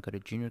college. I'm going to go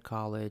to junior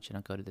college, and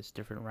I'll go to this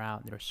different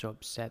route. They were so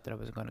upset that I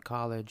wasn't going to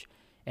college,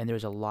 and there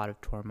was a lot of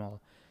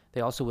turmoil.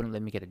 They also wouldn't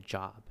let me get a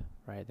job,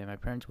 right? Then my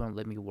parents wouldn't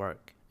let me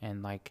work,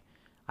 and like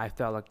I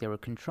felt like they were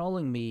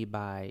controlling me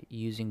by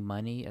using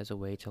money as a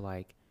way to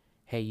like,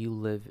 hey, you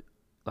live,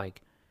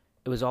 like,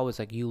 it was always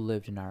like, you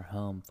lived in our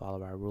home,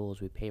 follow our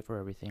rules, we pay for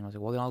everything. I was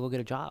like, well, then I'll go get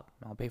a job.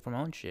 I'll pay for my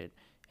own shit.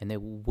 And they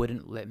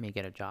wouldn't let me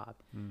get a job.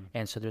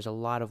 And so there's a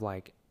lot of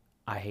like,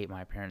 I hate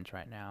my parents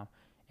right now.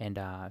 And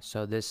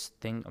so this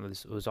thing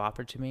was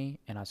offered to me,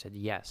 and I said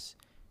yes.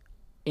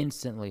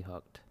 Instantly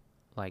hooked.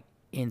 Like,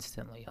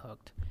 instantly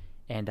hooked.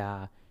 And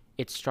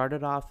it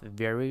started off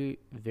very,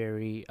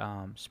 very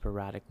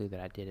sporadically that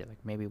I did it,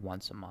 like maybe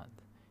once a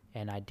month.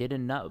 And I did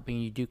enough. When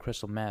you do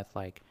crystal meth,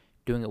 like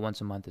doing it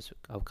once a month is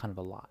kind of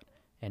a lot.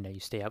 And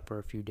you stay up for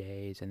a few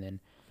days, and then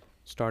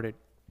started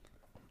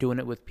doing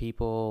it with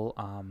people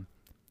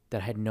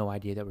that had no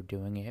idea that were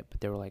doing it,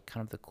 but they were like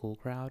kind of the cool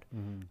crowd.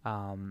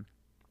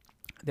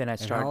 Then I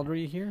started. How old were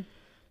you here?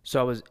 So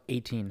I was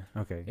 18.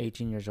 Okay.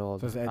 18 years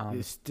old. So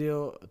it's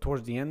still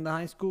towards the end of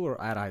high school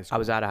or out of high school? I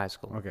was out of high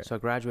school. Okay. So I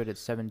graduated at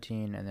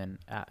 17, and then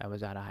I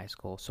was out of high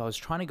school. So I was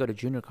trying to go to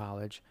junior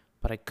college,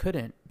 but I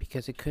couldn't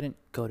because I couldn't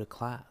go to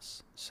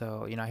class.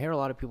 So, I hear a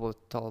lot of people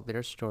tell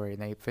their story,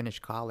 and they finish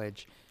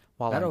college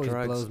while that on always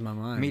drugs. blows my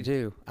mind. Me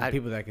too.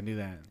 People that can do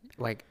that.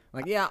 Like,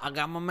 yeah, I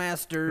got my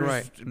master's,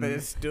 Right. but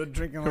it's still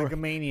drinking like a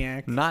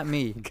maniac. not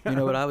me. You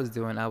know what I was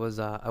doing? I was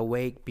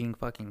awake, being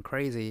fucking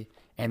crazy,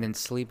 and then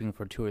sleeping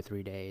for 2 or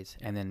 3 days,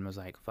 and then was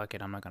like, fuck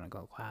it, I'm not going to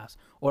go to class.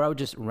 Or I would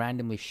just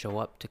randomly show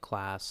up to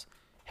class,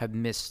 have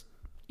missed,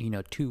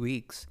 2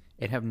 weeks,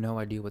 and have no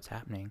idea what's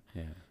happening.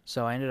 Yeah.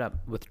 So I ended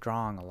up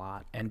withdrawing a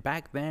lot. And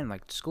back then,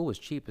 like, school was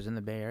cheap. It was in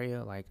the Bay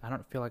Area. Like, I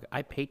don't feel like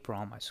I paid for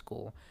all my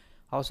school.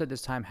 I also at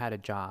this time had a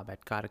job.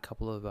 I'd got a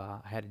couple of,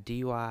 I had a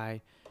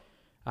DUI.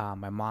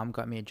 My mom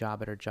got me a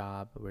job at her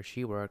job where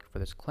she worked for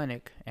this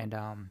clinic. And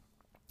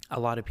a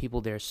lot of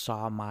people there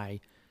saw my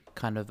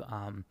kind of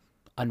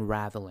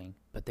unraveling.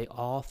 But they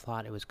all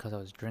thought it was because I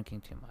was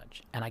drinking too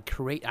much. And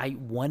I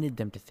wanted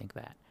them to think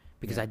that.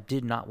 Because I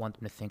did not want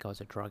them to think I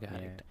was a drug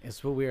addict. Yeah.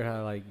 It's so weird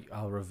how like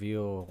I'll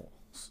reveal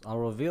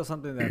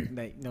something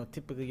that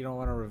typically you don't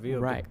want to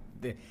reveal. Right.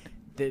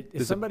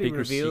 If somebody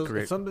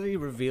secret.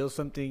 reveals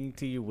something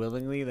to you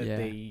willingly that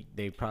Yeah.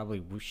 they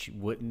probably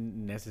wouldn't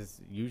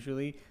necessarily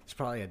usually, it's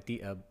probably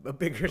a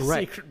bigger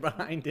Right. secret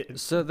behind it.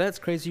 So that's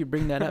crazy you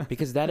bring that up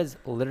because that is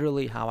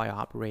literally how I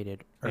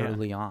operated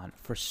early on.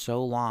 For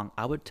so long,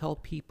 I would tell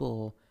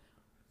people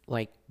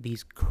like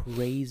these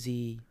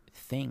crazy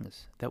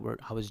things that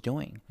I was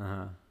doing.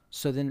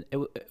 So then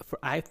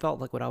I felt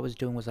like what I was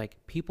doing was like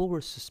people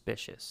were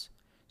suspicious.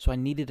 So I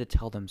needed to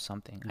tell them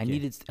something. I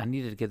needed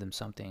to give them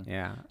something.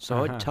 Yeah. So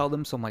I would tell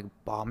them some like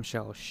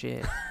bombshell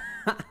shit.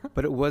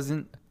 But it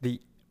wasn't the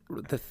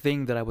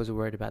thing that I was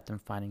worried about them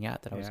finding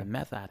out that I was a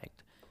meth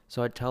addict.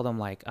 So I'd tell them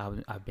like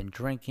I've been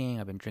drinking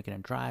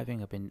and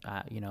driving. I've been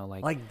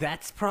like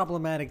that's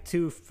problematic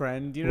too,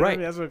 friend. You know right. what I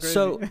mean? That's what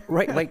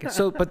crazy.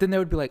 So but then they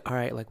would be like, all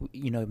right, like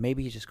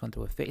maybe he's just going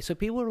through a phase. So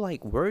people were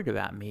like worried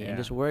about me and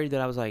just worried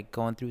that I was like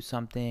going through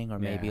something or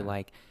maybe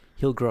like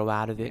he'll grow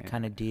out of it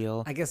kind of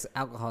deal. I guess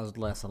alcohol is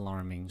less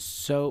alarming.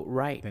 So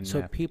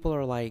so people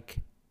are like,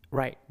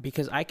 right,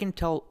 because I can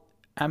tell.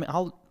 I mean,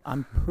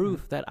 I'm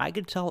proof that I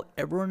could tell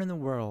everyone in the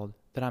world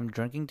that I'm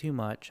drinking too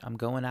much. I'm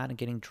going out and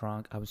getting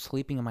drunk. I was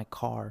sleeping in my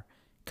car,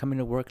 coming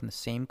to work in the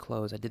same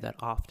clothes. I did that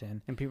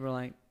often. And people are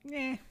like,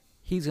 yeah.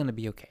 he's gonna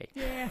be okay.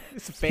 Yeah,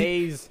 it's a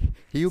phase.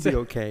 He'll be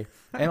okay.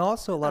 And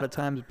also a lot of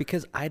times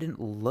because I didn't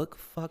look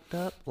fucked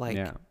up, like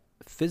Yeah.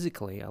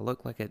 physically, I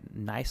looked like a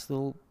nice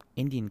little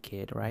Indian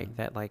kid, right? Mhm.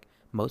 That like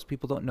most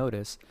people don't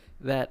notice,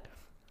 that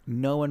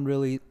no one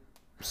really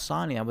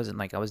saw me. I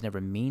was never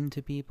mean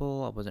to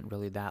people. I wasn't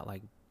really that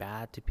like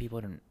bad to people.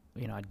 I didn't,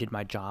 I did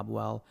my job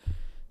well.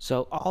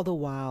 So all the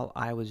while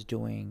I was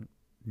doing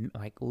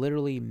like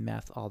literally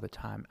meth all the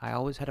time. I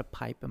always had a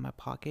pipe in my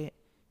pocket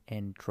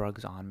and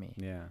drugs on me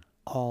Yeah.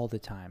 all the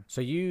time.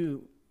 So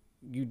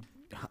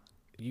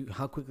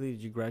how quickly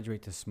did you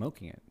graduate to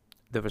smoking it?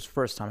 That was the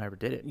first time I ever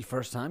did it. Your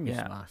first time?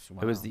 Yeah.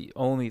 Wow. It was the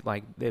only,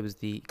 like, it was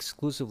the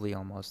exclusively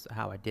almost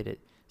how I did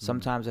it.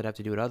 Sometimes I'd have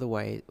to do it other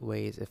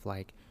ways if,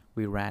 like,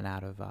 we ran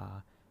out of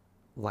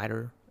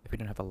lighter, if we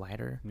didn't have a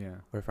lighter, Yeah.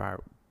 or if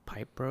our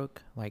pipe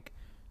broke. Like,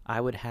 I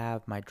would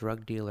have my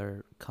drug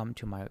dealer come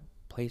to my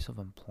place of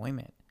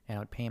employment, and I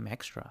would pay him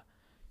extra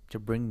to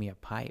bring me a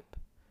pipe.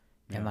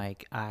 And, Yeah.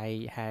 like,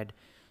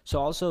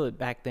 so also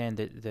back then,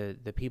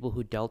 the people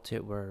who dealt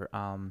it were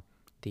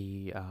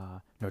the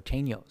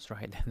norteños,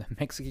 right? The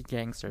Mexican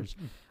gangsters.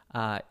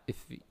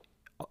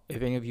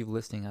 If any of you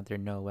listening out there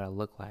know what I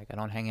look like, I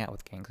don't hang out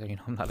with gangsters.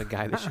 I'm not a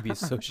guy that should be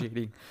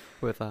associating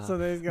with So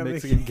there's gotta be-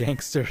 Mexican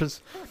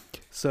gangsters.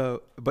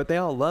 So, but they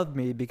all loved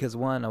me because,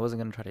 one, I wasn't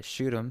gonna try to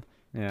shoot them.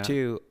 Yeah.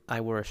 Two, I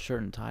wore a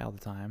shirt and tie all the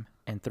time,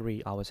 and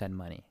three, I always had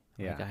money.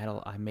 Yeah.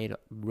 Like I made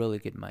really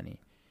good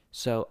money.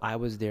 So I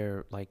was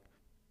their, like,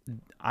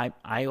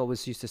 I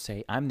always used to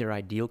say I'm their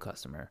ideal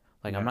customer.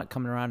 Like, I'm Yeah. not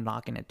coming around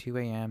knocking at 2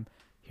 a.m.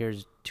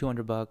 Here's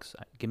 $200.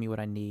 Give me what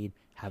I need.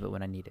 Have it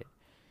when I need it.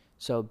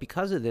 So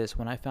because of this,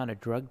 when I found a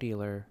drug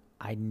dealer,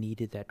 I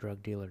needed that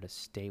drug dealer to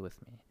stay with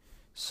me.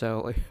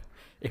 So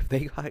if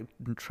they got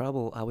in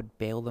trouble, I would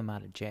bail them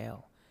out of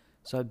jail.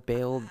 So I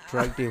bailed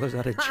drug dealers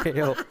out of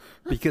jail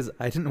because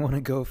I didn't want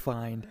to go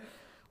find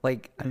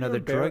like another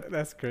drug.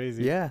 That's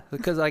crazy. Yeah,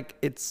 because like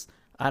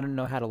I don't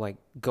know how to like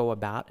go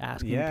about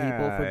asking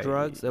people for Yeah,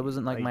 drugs. That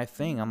wasn't like my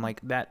thing. I'm like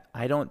that.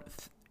 I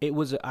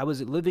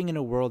was living in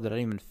a world that I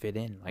didn't even fit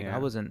in. Like Yeah.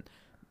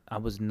 I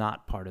was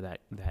not part of that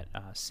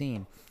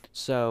scene.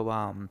 So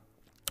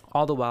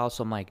all the while,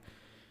 so I'm like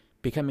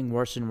becoming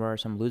worse and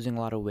worse. I'm losing a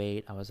lot of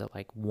weight. I was at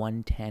like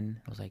 110.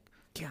 I was like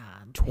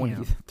God,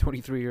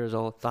 23 years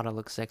old. Thought I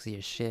looked sexy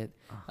as shit.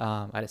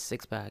 I had a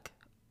six pack.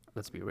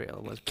 Let's be real,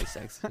 it was pretty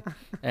sexy.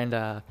 And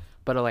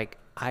but like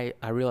I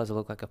realized I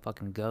looked like a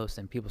fucking ghost,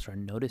 and people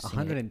started noticing.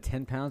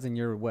 110 pounds and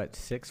you're what,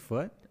 6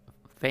 foot?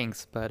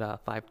 Thanks, but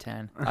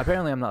 5'10".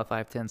 Apparently, I'm not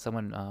 5'10".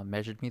 Someone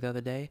measured me the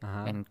other day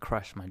Uh-huh. and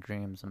crushed my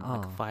dreams. I'm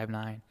like Oh.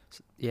 5'9".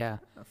 Yeah,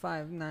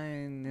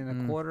 5'9"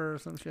 and a quarter or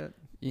some shit.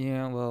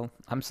 yeah. Well,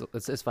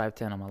 it says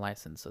 5'10" on my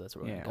license, so that's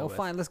what we're Yeah. gonna go Well, with.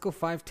 fine. Let's go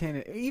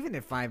 5'10". Even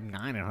at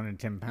 5'9" and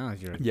 110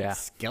 pounds, you're a Yeah.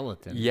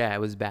 skeleton. Yeah, it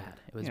was bad.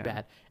 It was Yeah.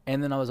 bad.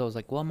 And then I was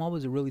like, well, I'm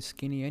always really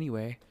skinny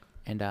anyway.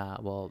 And,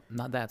 well,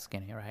 not that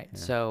skinny, right? Yeah.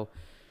 So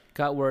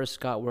got worse.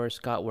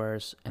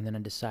 And then I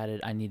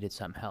decided I needed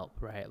some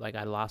help, right? Like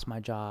I lost my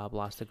job,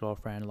 lost a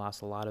girlfriend,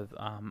 lost a lot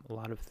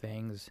of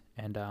things.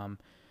 And,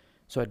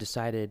 so I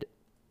decided,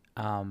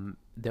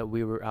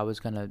 that I was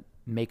going to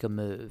make a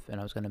move, and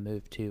I was going to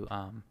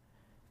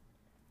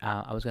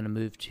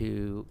move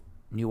to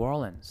New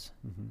Orleans.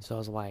 Mm-hmm. So I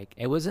was like,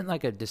 it wasn't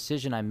like a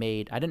decision I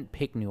made. I didn't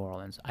pick New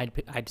Orleans. I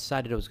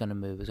decided I was going to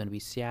move. It was going to be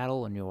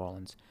Seattle or New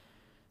Orleans.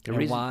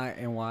 And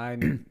why?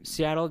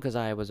 Seattle, because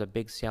I was a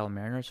big Seattle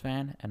Mariners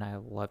fan, and I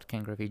loved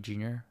Ken Griffey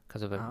Jr.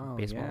 because of a Oh,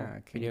 baseball yeah,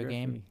 Ken video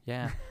game. Griffey.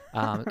 Yeah.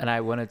 And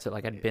I wanted to,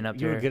 like, I'd been up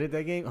You there. were good at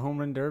that game, home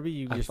run derby.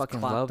 You I just fucking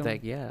clocked loved them?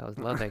 that. Yeah,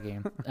 I love that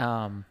game.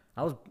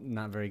 I was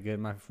not very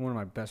good. One of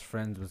my best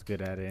friends was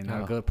good at it, and I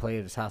would Oh. go play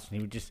at his house, and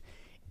he would just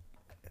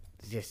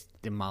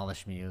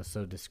demolish me. It was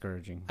so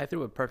discouraging. I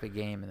threw a perfect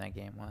game in that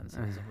game once.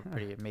 It was a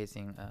pretty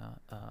amazing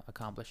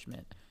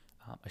accomplishment.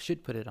 I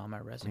should put it on my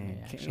resume,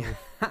 Man, actually.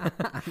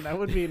 That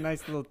would be a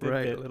nice little tidbit.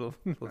 Right, little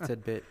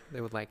tidbit.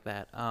 They would like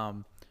that.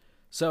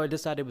 So I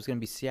decided it was going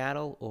to be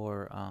Seattle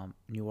or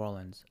New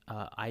Orleans.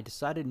 I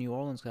decided New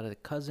Orleans. Got a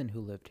cousin who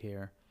lived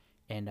here,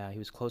 and he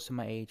was close to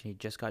my age, and he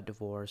just got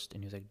divorced.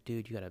 And he was like,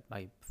 "Dude, you got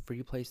a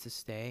free place to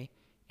stay,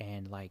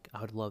 and like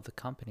I would love the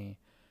company."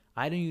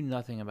 I knew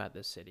nothing about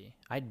this city.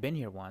 I'd been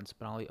here once,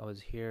 but I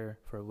was here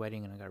for a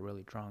wedding, and I got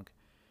really drunk.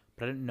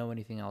 But I didn't know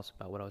anything else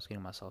about what I was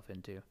getting myself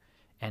into.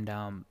 And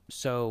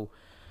so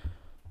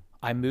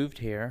I moved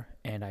here,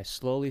 and I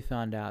slowly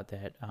found out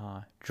that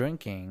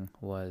drinking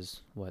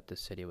was what the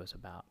city was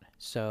about.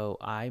 So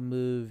I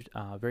moved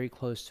very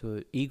close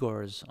to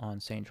Igor's on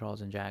St.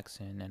 Charles and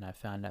Jackson, and I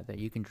found out that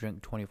you can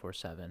drink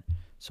 24/7.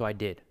 So I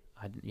did.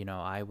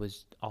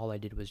 All I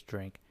did was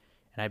drink,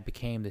 and I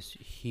became this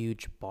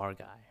huge bar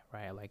guy,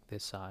 right? Like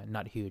this,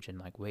 not huge in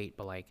like weight,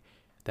 but like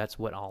that's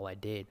what all I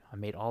did. I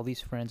made all these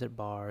friends at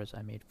bars.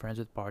 I made friends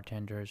with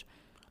bartenders.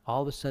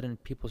 All of a sudden,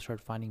 people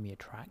started finding me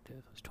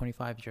attractive. I was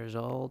 25 years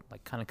old,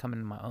 like kind of coming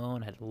into my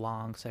own, had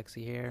long,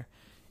 sexy hair.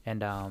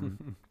 And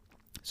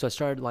so I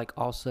started like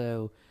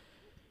also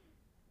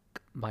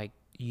like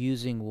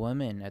using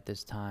women at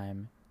this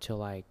time to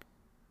like,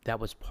 that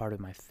was part of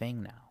my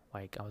thing now.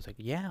 Like I was like,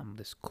 yeah, I'm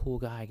this cool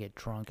guy. I get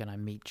drunk and I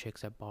meet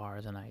chicks at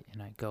bars and I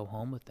go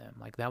home with them.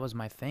 Like that was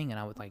my thing, and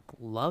I would like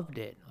loved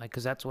it. Like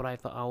because that's what I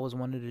thought I always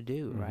wanted to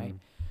do, right?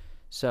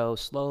 So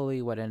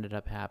slowly, what ended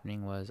up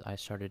happening was I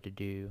started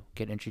to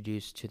get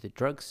introduced to the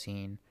drug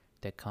scene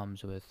that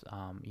comes with,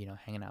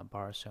 hanging out at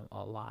bars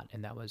a lot,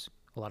 and that was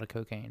a lot of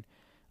cocaine.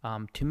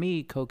 To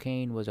me,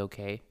 cocaine was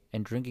okay,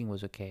 and drinking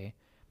was okay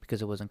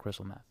because it wasn't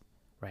crystal meth,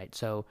 right?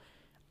 So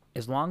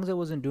as long as I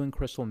wasn't doing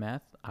crystal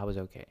meth, I was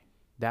okay.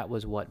 That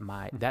was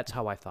that's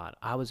how I thought.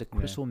 I was a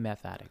crystal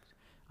meth addict.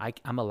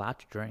 I'm allowed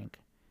to drink,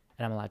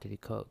 and I'm allowed to do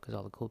coke because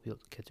all the cool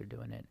kids are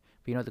doing it.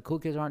 But you know what the cool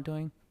kids aren't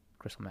doing?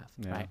 Crystal meth,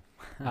 right?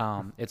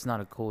 It's not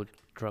a cool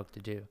drug to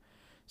do.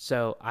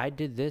 So I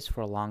did this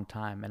for a long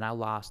time, and I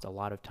lost a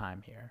lot of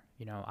time here.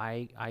 You know,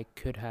 I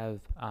could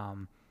have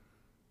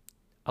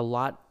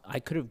I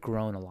could have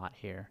grown a lot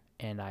here,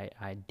 and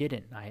I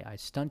didn't. I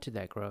stunted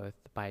that growth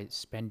by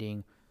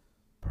spending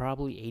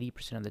probably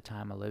 80% of the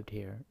time I lived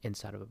here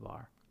inside of a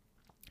bar.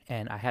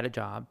 And I had a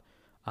job.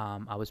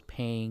 I was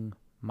paying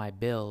my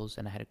bills,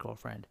 and I had a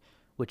girlfriend,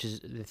 which is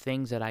the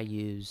things that I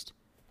used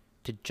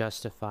to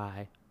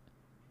justify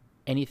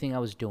anything I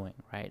was doing,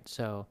 right?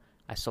 So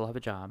I still have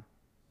a job,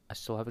 I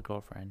still have a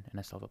girlfriend, and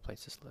I still have a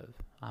place to live.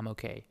 I'm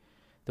okay.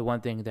 The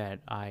one thing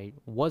that I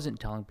wasn't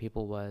telling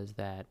people was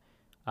that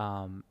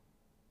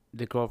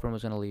the girlfriend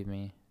was going to leave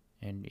me,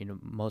 and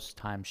most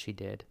times she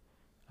did,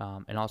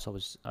 and also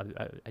was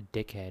a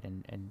dickhead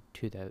and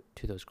to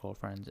those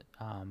girlfriends.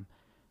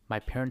 My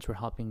parents were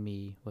helping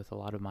me with a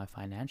lot of my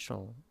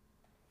financial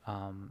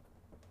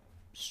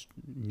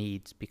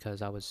needs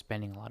because I was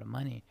spending a lot of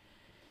money,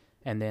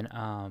 and then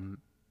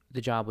the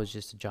job was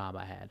just a job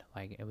I had.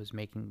 Like it was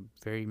making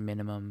very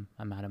minimum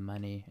amount of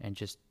money and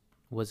just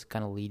was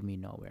going to lead me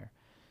nowhere.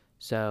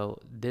 So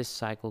this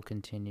cycle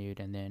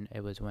continued, and then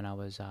it was when I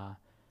was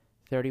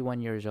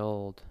 31 years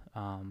old,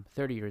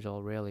 30 years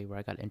old really, where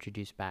I got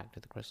introduced back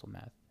to the crystal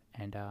meth.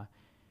 And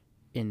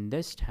in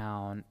this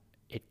town,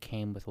 it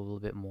came with a little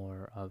bit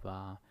more of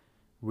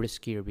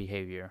riskier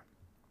behavior.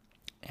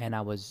 And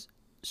I was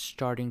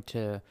starting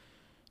to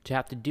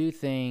have to do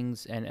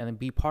things and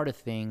be part of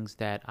things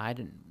that I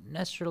didn't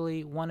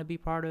necessarily want to be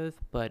part of,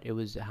 but it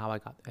was how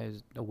it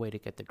was a way to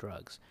get the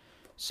drugs.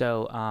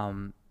 So,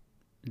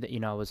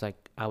 it was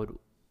like I would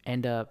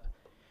end up,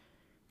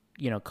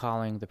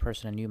 calling the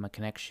person I knew, my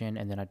connection,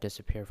 and then I'd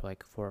disappear for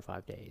like 4 or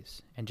 5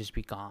 days and just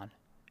be gone.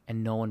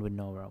 And no one would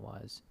know where I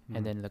was.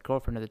 And then the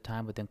girlfriend at the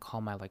time would then call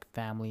my like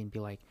family and be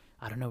like,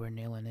 I don't know where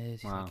Nayland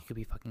is. He's like, he could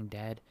be fucking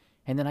dead.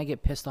 And then I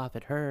get pissed off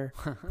at her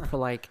for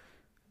like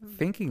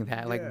thinking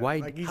that, like, why?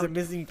 Like he's a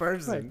missing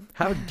person. Right,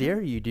 how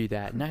dare you do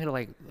that? And I had to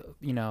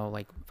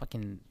like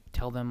fucking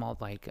tell them all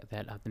like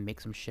that I have to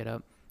make some shit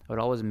up. I would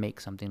always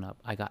make something up.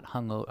 I got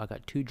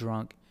too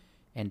drunk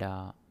and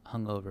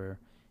hungover,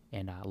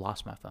 and I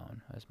lost my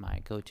phone. That was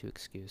my go-to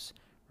excuse,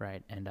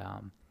 right? And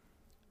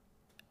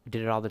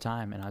did it all the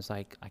time, and I was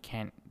like, I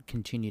can't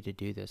continue to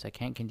do this. I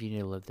can't continue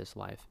to live this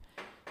life.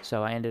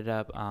 So I ended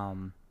up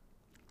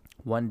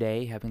one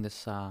day having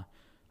this. I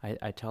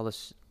tell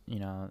this,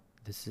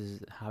 this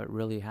is how it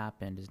really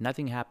happened. Is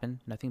nothing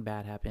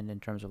bad happened in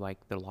terms of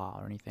like the law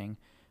or anything.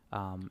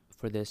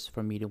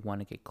 For me to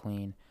want to get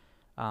clean.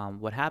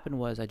 What happened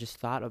was I just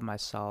thought of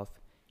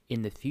myself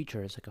in the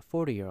future as like a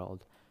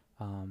 40-year-old,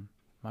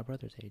 my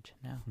brother's age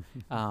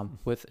now,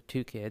 with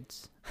 2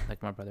 kids,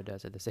 like my brother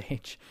does at this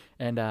age,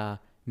 and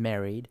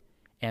married,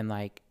 and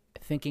like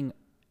thinking,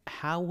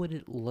 how would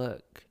it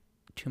look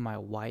to my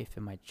wife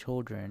and my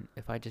children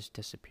if I just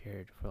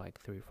disappeared for like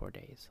 3 or 4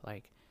 days?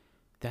 Like,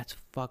 that's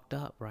fucked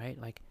up, right?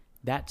 Like,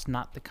 that's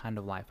not the kind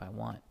of life I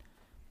want.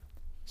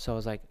 So I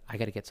was like, I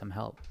got to get some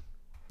help.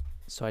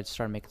 So I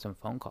started making some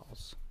phone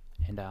calls,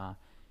 and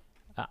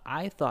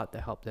I thought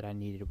the help that I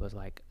needed was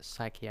like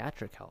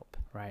psychiatric help,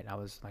 right? I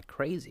was like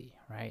crazy,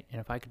 right? And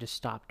if I could just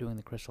stop doing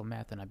the crystal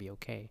meth, then I'd be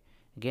okay.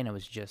 Again, it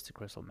was just the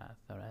crystal meth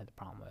that I had the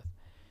problem with.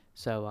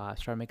 So I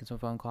started making some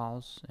phone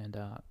calls and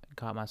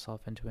got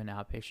myself into an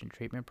outpatient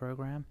treatment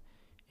program.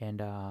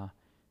 And I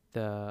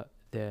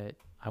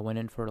went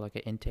in for like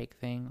an intake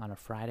thing on a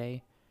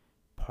Friday,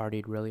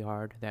 partied really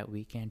hard that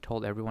weekend,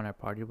 told everyone I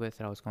partied with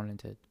that I was going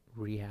into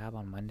rehab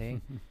on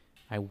Monday.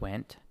 I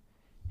went,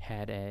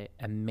 had a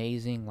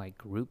amazing like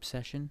group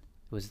session.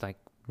 It was like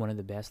one of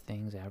the best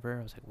things ever.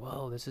 I was like,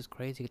 whoa, this is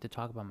crazy. I get to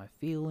talk about my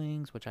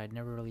feelings, which I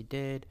never really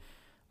did.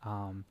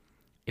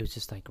 It was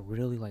just like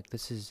really like,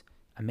 this is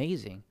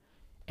amazing.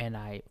 And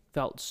I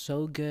felt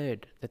so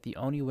good that the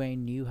only way I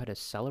knew how to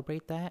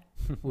celebrate that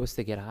was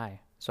to get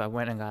high. So I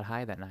went and got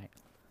high that night.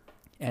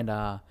 And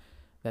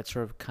that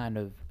sort of kind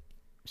of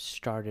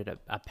started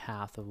a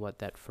path of what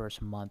that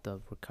first month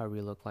of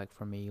recovery looked like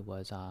for me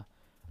was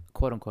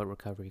quote-unquote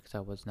recovery, because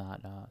I was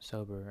not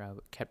sober. I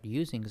kept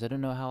using because I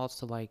didn't know how else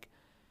to like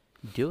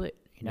do it,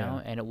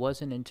 Yeah. And it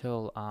wasn't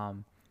until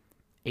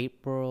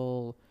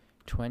April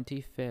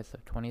 25th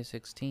of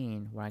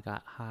 2016 where I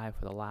got high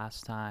for the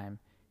last time,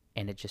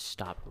 and it just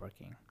stopped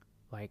working.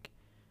 Like,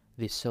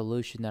 the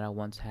solution that I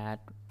once had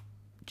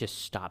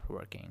just stopped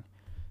working.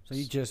 So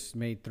you just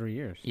made 3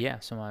 years. Yeah,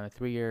 so my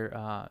 3-year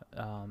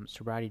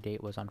sobriety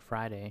date was on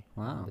Friday.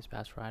 Wow. This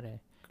past Friday.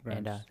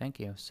 Congrats. And thank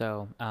you.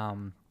 So,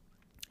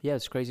 yeah,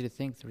 it's crazy to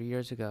think 3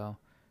 years ago,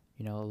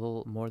 a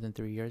little more than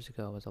 3 years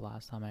ago was the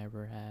last time I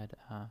ever had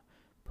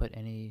put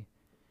any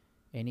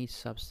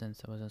substance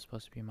that wasn't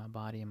supposed to be in my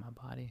body.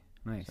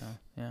 Nice. So,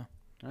 yeah.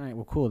 All right.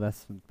 Well, cool.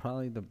 That's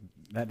probably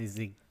that is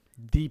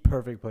the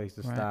perfect place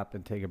to Right. stop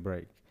and take a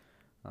break.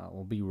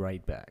 We'll be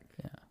right back.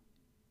 Yeah.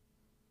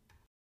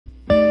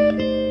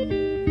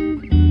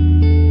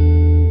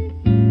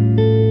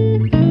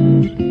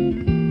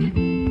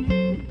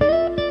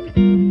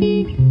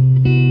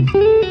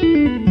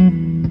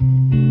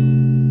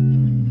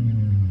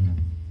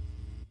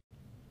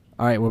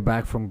 All right, we're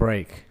back from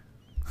break.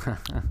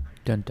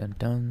 Dun dun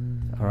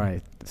dun. All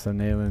right, so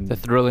Nayland. The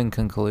thrilling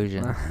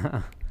conclusion.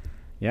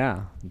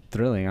 Yeah,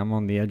 thrilling. I'm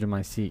on the edge of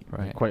my seat,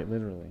 Right. quite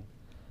literally.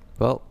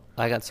 Well,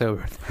 I got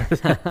sober.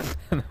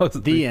 That was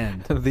The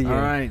end. The All end.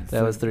 right,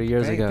 That was 3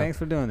 years ago. Thanks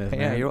for doing this.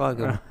 Yeah, man. you're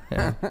welcome.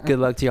 Yeah. Good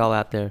luck to y'all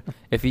out there.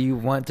 If you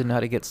want to know how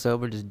to get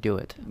sober, just do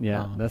it.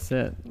 Yeah, that's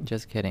it.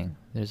 Just kidding.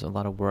 There's a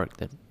lot of work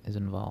that is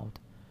involved,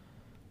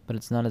 but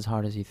it's not as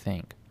hard as you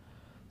think.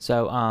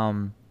 So,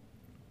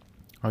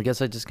 I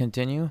guess I just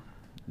continue.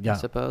 Yeah. I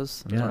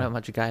suppose. I Yeah. don't have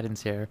much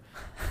guidance here.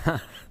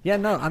 Yeah,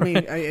 no, I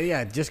mean,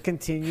 yeah, just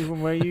continue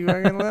from where you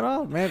are gonna let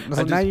off, man.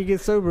 So now just- you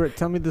get sober.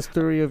 Tell me the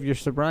story of your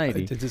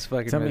sobriety. Just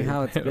fucking Tell me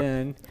how it's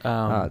been.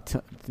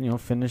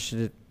 Finish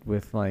it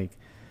with like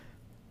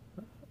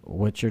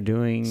what you're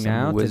doing Some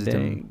now wisdom.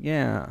 today.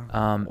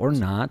 Yeah. Or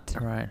not.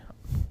 Right.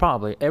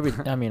 Probably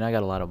I mean, I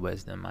got a lot of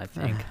wisdom, I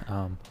think.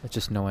 It's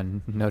just no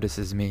one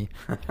notices me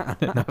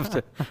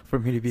enough for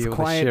me to be It's able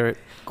quiet. to share it.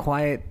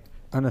 Quiet,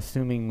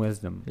 unassuming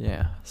wisdom.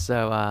 Yeah.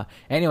 So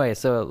anyway,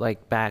 so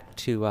like back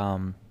to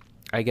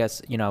I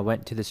guess I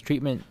went to this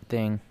treatment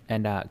thing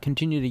and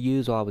continued to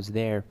use while I was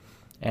there,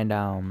 and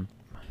I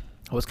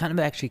was kind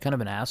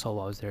of an asshole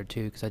while I was there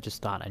too, because I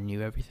just thought I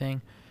knew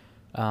everything,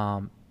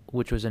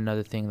 which was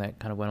another thing that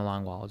kind of went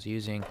along while I was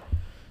using.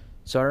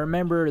 So I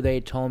remember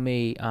they told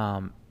me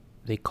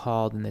they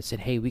called and they said,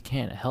 "Hey, we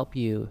can't help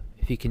you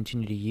if you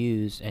continue to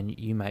use, and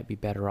you might be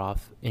better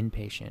off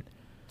inpatient."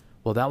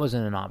 Well, that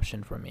wasn't an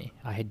option for me.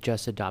 I had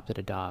just adopted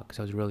a dog because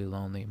I was really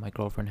lonely. My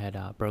girlfriend had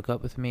broke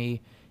up with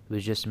me. It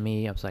was just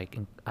me. I was like,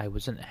 I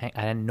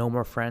had no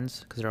more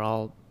friends because they're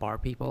all bar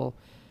people.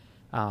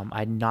 I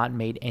had not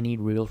made any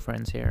real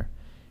friends here.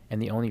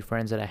 And the only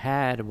friends that I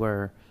had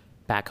were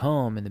back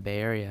home in the Bay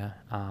Area,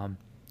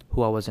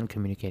 who I wasn't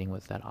communicating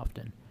with that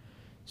often.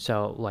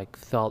 So,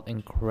 felt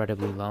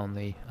incredibly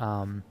lonely.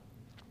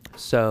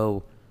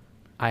 So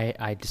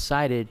I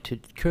decided to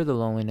cure the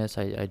loneliness.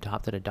 I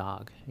adopted a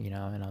dog,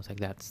 and I was like,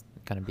 that's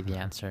going to be the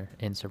answer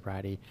in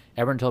sobriety.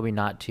 Everyone told me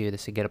not to. They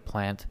said, get a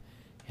plant.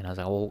 And I was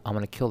like, well, I'm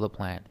going to kill the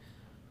plant.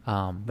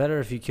 Better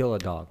if you kill a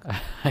dog.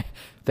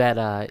 That,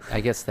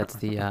 I guess that's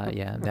the,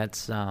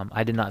 that's,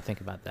 I did not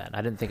think about that.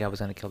 I didn't think I was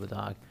going to kill the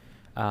dog.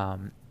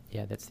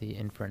 Yeah, that's the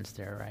inference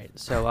there, right?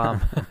 So,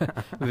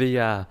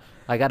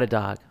 I got a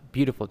dog,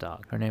 beautiful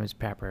dog. Her name is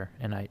Pepper.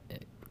 And I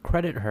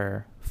credit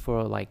her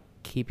for,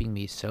 keeping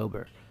me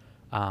sober.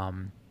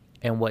 And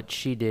what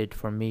she did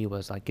for me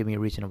was give me a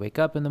reason to wake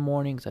up in the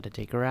mornings. I had to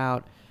take her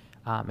out.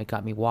 It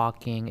got me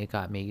walking. It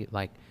got me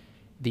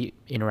the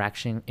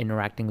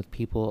interacting with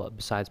people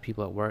besides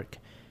people at work.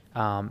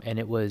 And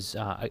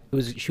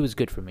she was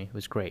good for me. It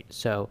was great.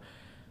 So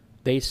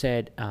they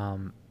said,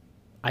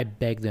 I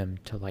begged them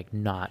to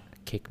not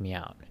kick me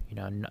out,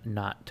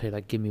 not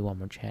to give me one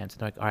more chance.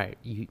 They're like, all right,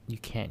 you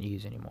can't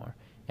use anymore.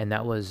 And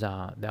that was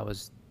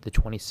the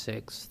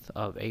 26th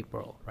of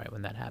April, right,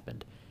 when that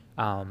happened.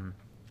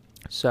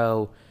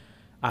 So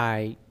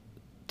I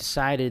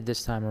decided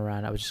this time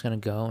around I was just going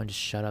to go and just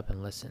shut up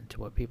and listen to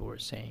what people were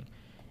saying.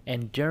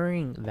 And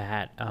during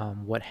that,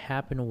 what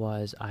happened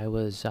was I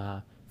was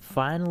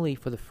finally,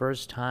 for the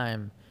first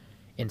time,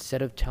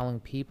 instead of telling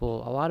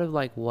people, a lot of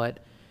what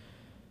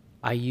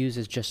I use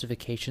as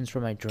justifications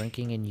for my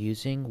drinking and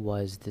using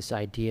was this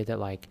idea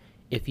that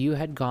if you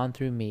had gone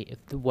through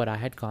what I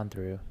had gone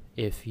through,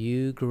 if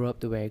you grew up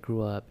the way I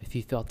grew up, if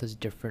you felt as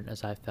different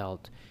as I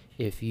felt,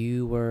 if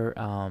you were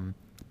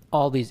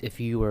if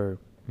you were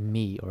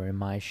me or in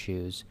my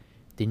shoes,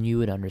 then you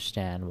would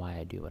understand why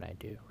I do what I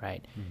do,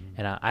 right? Mm-hmm.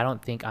 And I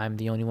don't think I'm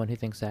the only one who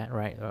thinks that,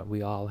 right?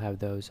 We all have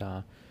those,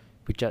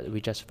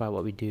 we justify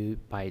what we do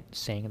by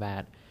saying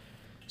that.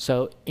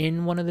 So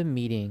in one of the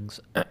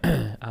meetings,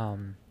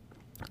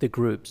 the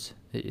groups,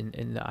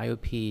 in the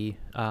IOP,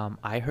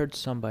 I heard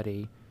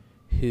somebody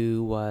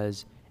who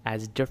was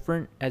as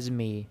different as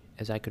me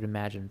as I could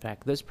imagine. In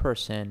fact, this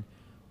person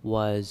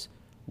was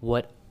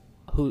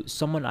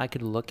someone I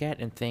could look at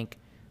and think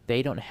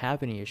they don't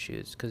have any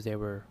issues because they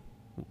were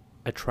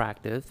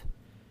attractive,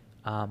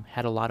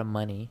 had a lot of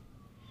money,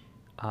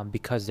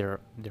 because they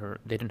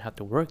didn't have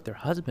to work. Their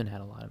husband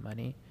had a lot of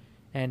money,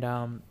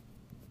 and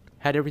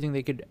had everything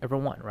they could ever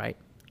want. Right?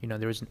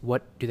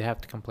 What do they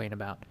have to complain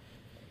about?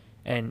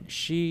 And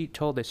she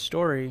told a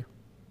story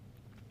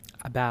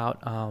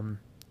about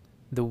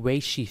the way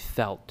she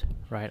felt,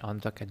 right,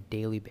 on like a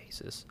daily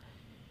basis.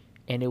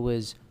 And it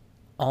was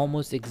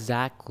almost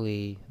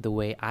exactly the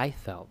way I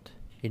felt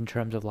in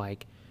terms of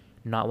like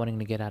not wanting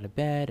to get out of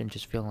bed and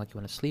just feeling like you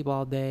want to sleep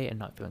all day and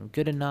not feeling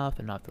good enough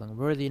and not feeling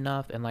worthy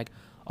enough. And like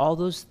all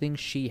those things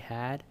she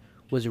had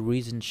was a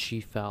reason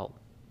she felt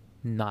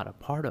not a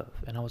part of.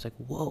 And I was like,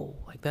 whoa,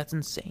 like that's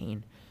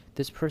insane.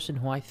 This person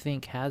who I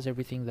think has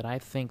everything that I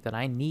think that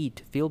I need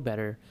to feel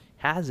better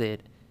has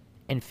it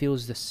and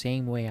feels the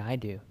same way I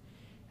do.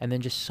 And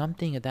then just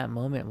something at that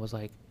moment was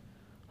like,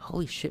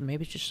 holy shit,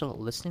 maybe it's just start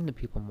listening to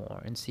people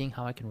more and seeing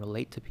how I can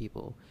relate to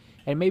people.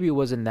 And maybe it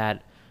wasn't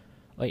that,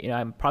 like,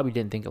 I probably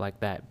didn't think it like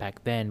that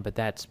back then, but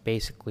that's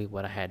basically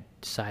what I had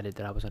decided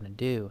that I was going to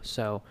do.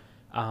 So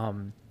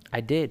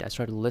I did. I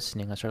started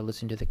listening. I started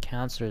listening to the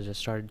counselors. I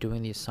started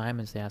doing the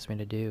assignments they asked me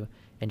to do,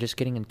 and just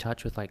getting in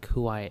touch with like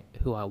who I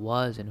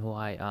was and who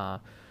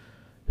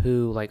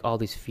like all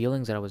these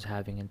feelings that I was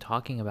having and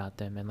talking about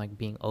them and like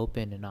being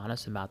open and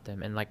honest about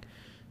them. And like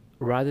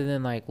rather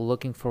than like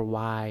looking for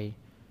why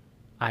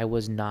I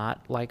was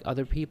not like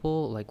other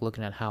people, like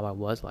looking at how I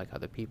was like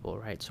other people,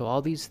 right? So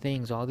all these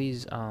things, all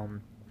these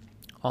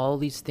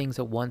things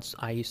that once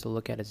I used to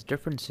look at as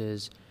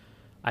differences,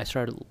 I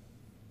started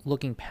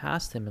looking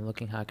past them and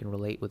looking how I can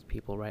relate with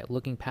people, right?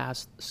 Looking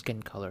past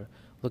skin color,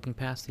 looking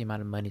past the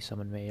amount of money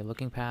someone made,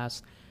 looking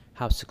past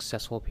how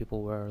successful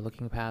people were,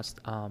 looking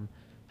past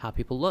how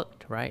people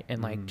looked, right?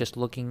 And like just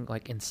looking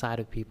like inside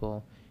of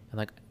people and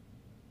like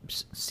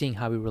seeing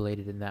how we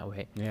related in that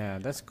way. Yeah,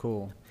 that's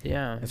cool.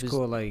 Yeah, it's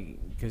cool, like,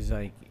 because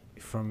like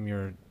from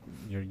your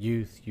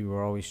youth, you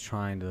were always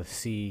trying to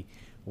see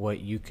what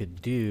you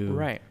could do,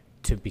 right,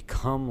 to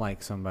become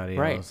like somebody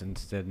right. else.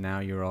 Instead, now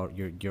you're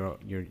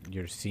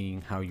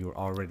seeing how you're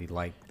already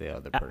like the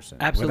other person,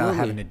 absolutely, without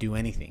having to do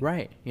anything.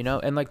 Right. You know,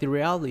 and like the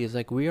reality is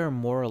like we are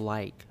more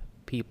alike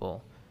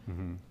people,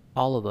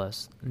 all of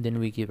us, than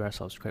we give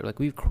ourselves credit. Like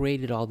we've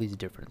created all these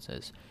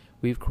differences.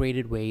 We've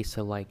created ways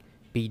to like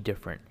be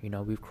different. You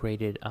know, we've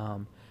created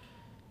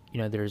you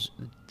know, there's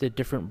the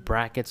different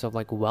brackets of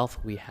like wealth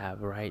we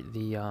have, right?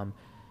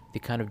 The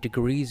kind of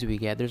degrees we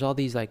get. There's all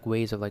these like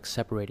ways of like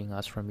separating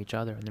us from each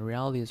other. And the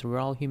reality is we're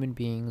all human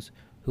beings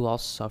who all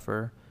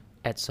suffer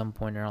at some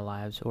point in our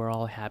lives. We're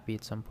all happy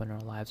at some point in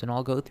our lives and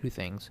all go through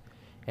things.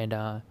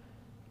 And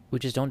we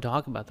just don't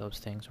talk about those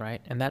things,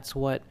 right? And that's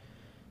what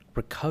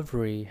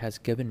recovery has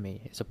given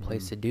me, is a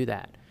place to do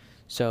that.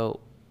 So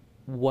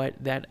what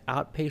that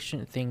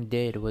outpatient thing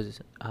did was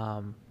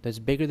that's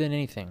bigger than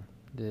anything.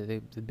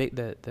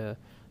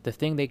 The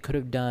thing they could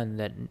have done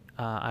that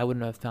I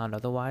wouldn't have found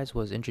otherwise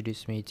was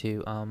introduce me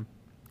to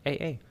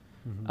AA.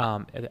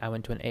 I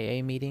went to an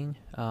AA meeting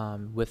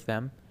with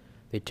them.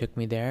 They took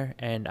me there,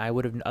 and I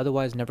would have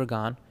otherwise never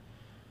gone.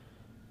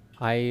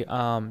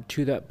 I,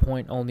 to that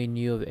point, only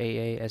knew of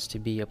AA as to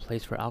be a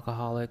place for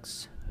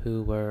alcoholics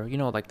who were, you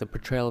know, like the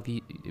portrayal of,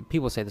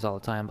 people say this all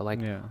the time, but like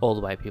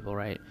old white people,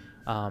 right?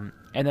 And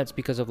that's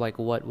because of like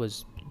what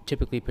was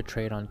typically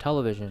portrayed on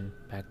television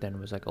back then,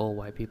 was like old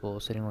white people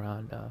sitting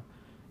around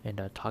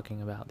and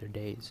talking about their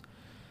days.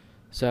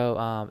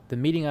 So the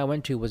meeting I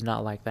went to was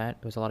not like that.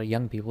 It was a lot of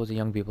young people. It was a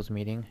young people's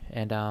meeting.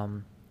 And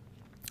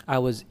I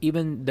was,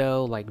 even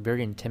though like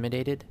very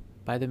intimidated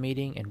by the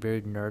meeting and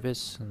very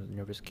nervous, I was a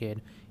nervous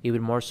kid,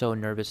 even more so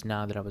nervous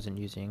now that I wasn't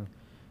using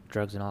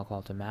drugs and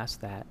alcohol to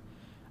mask that.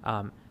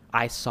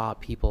 I saw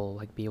people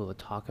like be able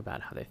to talk about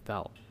how they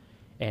felt,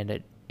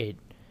 and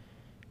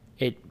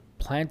it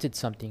planted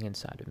something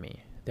inside of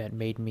me that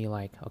made me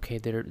like, okay,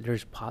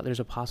 there's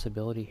a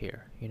possibility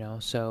here, you know.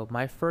 So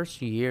my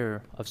first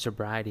year of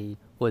sobriety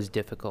was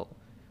difficult.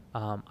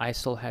 I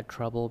still had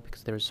trouble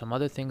because there were some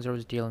other things I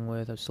was dealing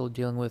with. I was still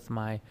dealing with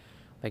my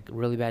like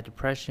really bad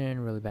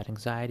depression, really bad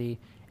anxiety,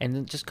 and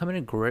then just coming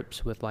to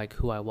grips with like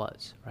who I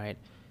was, right?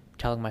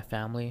 Telling my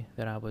family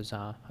that I was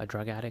a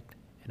drug addict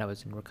and I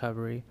was in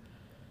recovery.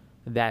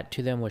 That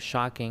to them was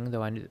shocking,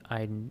 though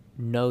I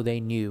know they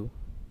knew,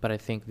 but I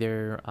think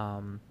they're,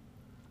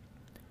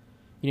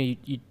 you know,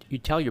 you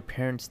tell your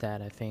parents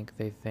that, I think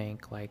they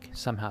think like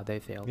somehow they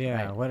failed.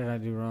 Yeah, right? What did I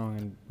do wrong?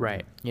 And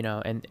right, you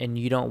know, and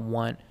you don't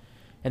want,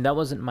 and that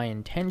wasn't my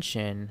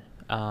intention.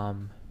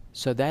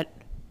 So that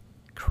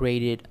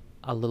created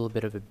a little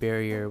bit of a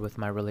barrier with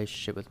my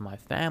relationship with my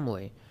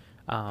family.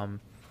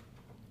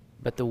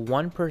 But the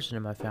one person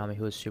in my family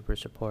who was super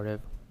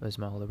supportive was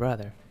my older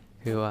brother,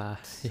 who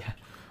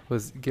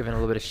was given a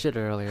little bit of shit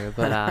earlier.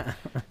 But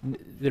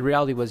the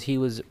reality was he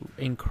was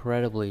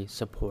incredibly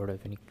supportive,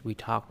 and we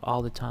talked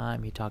all the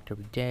time. He talked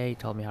every day. He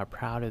told me how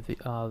proud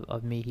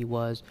of me he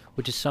was,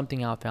 which is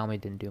something our family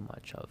didn't do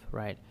much of,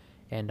 right?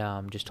 And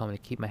just told me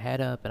to keep my head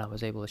up, and I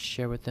was able to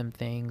share with them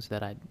things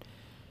that I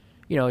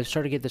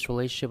started to get this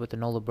relationship with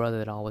an older brother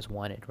that I always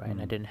wanted, right? And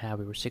I didn't have.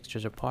 We were 6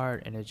 years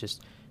apart, and it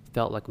just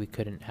felt like we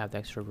couldn't have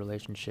that sort of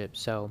relationship.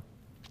 So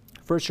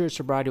first year of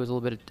sobriety was a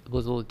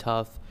little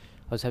tough.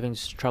 I was having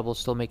trouble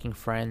still making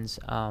friends,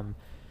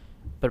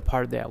 but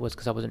part of that was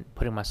because I wasn't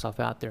putting myself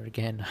out there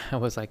again. I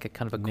was like a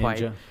kind of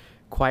a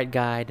quiet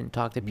guy. Didn't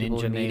talk to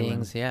people in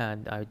meetings. Yeah,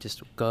 I would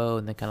just go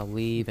and then kind of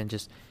leave, and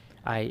just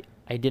I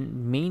didn't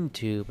mean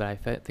to,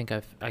 but think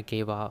I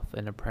gave off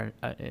an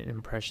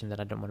impression that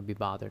I didn't want to be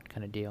bothered,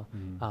 kind of deal,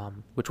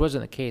 which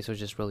wasn't the case. I was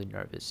just really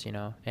nervous, you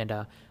know. And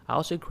I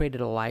also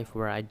created a life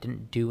where I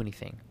didn't do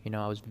anything. You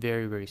know, I was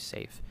very, very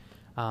safe.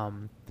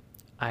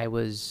 I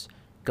was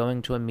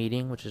going to a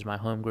meeting, which is my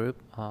home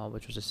group,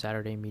 which was a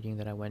Saturday meeting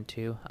that I went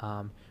to,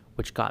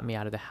 which got me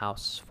out of the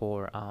house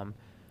for on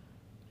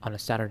a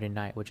Saturday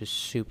night, which is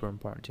super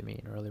important to me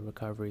in early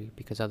recovery,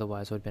 because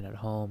otherwise I would have been at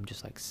home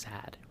just like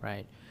sad,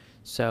 right?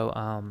 So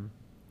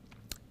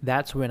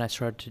that's when I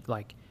started to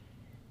like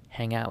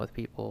hang out with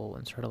people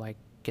and sort of like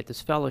get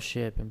this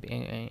fellowship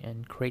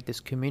and create this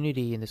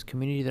community, and this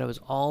community that I was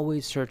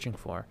always searching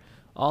for,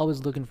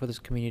 always looking for this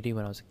community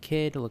when I was a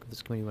kid, looking for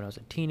this community when I was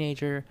a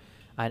teenager,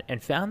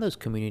 and found those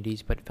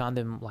communities, but found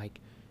them like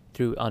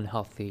through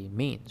unhealthy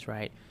means,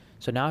 right?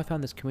 So now I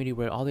found this community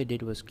where all they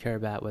did was care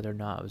about whether or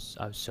not I was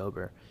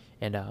sober,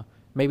 and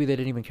maybe they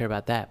didn't even care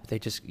about that, but they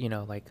just, you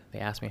know, like they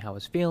asked me how I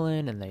was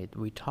feeling, and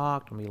we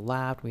talked and we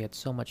laughed, we had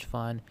so much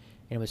fun,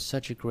 and it was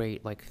such a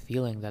great like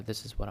feeling that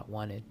this is what I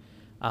wanted.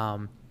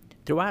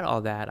 Throughout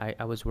all that,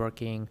 I was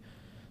working,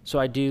 so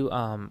I do,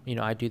 you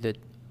know,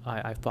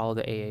 I follow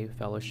the AA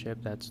fellowship.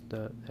 That's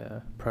the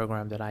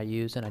program that I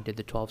use, and I did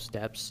the 12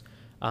 steps,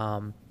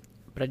 but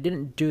I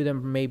didn't do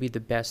them maybe the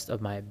best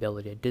of my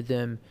ability. I did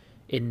them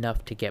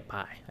enough to get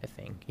by, I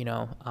think, you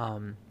know.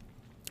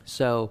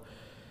 So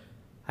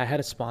I had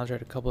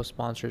a couple of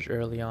sponsors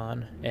early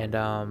on,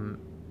 and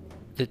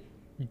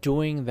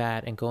doing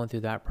that and going through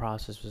that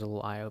process was a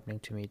little eye-opening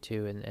to me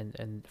too.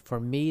 And for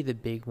me, the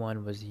big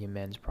one was the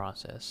amends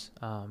process.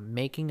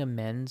 Making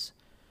amends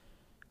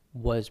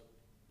was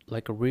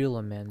like a real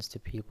amends to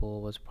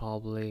people was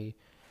probably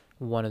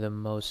one of the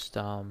most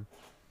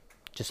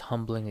just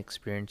humbling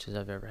experiences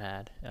I've ever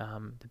had.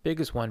 The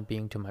biggest one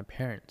being to my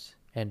parents,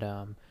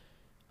 and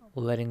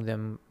letting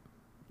them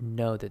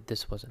know that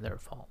this wasn't their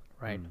fault,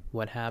 right?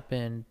 What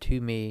happened to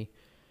me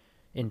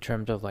in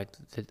terms of like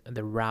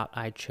the route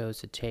I chose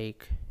to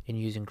take in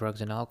using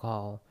drugs and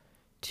alcohol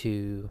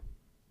to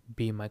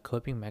be my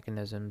coping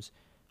mechanisms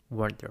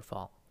weren't their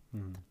fault.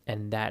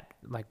 And that,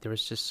 like, there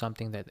was just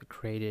something that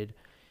created,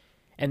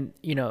 and,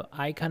 you know,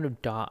 I kind of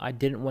I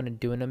didn't want to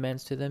do an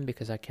amends to them,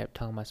 because I kept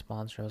telling my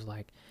sponsor, I was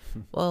like,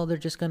 well, they're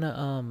just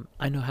gonna,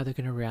 I know how they're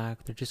gonna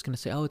react. They're just gonna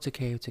say, oh, it's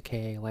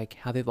okay, like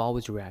how they've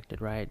always reacted,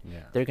 right?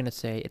 Yeah. They're gonna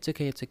say, it's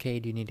okay,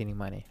 do you need any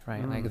money,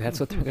 right? Like, that's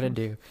what they're gonna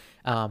do.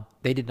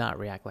 They did not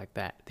react like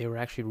that. They were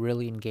actually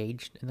really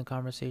engaged in the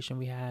conversation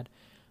we had.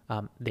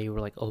 They were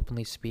like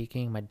openly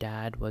speaking. My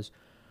dad was,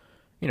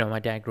 you know, my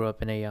dad grew up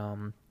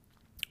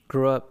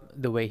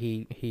the way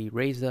he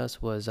raised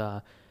us was,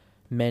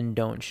 men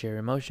don't share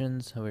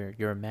emotions.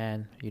 You're a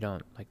man. You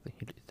don't, like,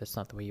 that's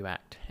not the way you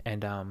act.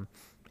 And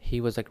he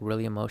was like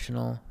really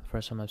emotional.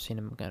 First time I've seen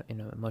him, you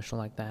know, emotional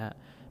like that.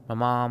 My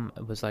mom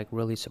was like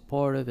really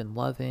supportive and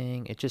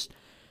loving. It just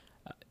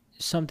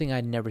something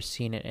I'd never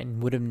seen it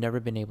and would have never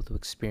been able to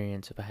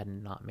experience if I had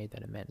not made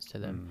that amends to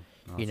them.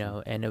 Awesome. You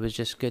know, and it was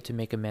just good to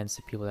make amends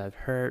to people that I've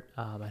hurt.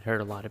 I'd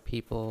hurt a lot of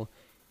people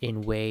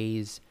in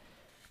ways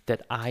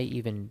that I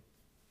even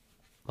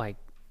like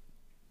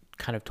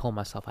kind of told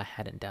myself I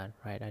hadn't done,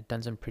 right? I'd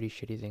done some pretty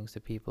shitty things to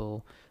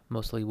people,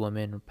 mostly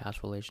women,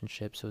 past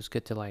relationships. So it was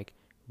good to like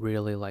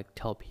really like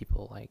tell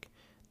people, like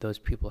those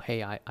people,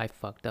 hey, I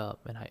fucked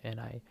up and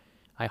I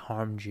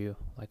harmed you.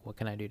 Like, what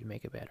can I do to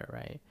make it better,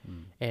 right?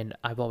 And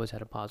I've always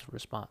had a positive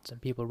response,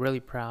 and people are really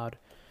proud.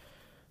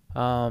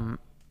 You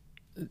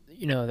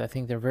know, I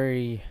think they're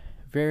very,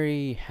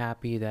 very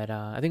happy that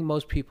I think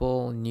most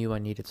people knew I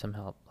needed some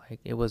help.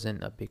 Like, it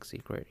wasn't a big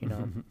secret, you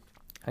know.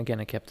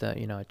 Again, I kept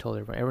you know, I told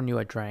everyone knew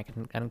I drank,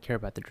 and I don't care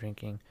about the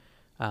drinking.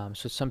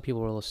 So some people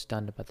were a little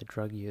stunned about the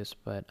drug use,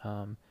 but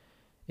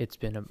it's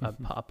been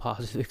a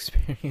positive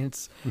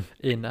experience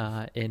in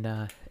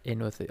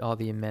with all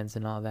the amends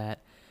and all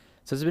that.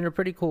 So it's been a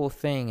pretty cool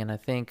thing, and I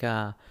think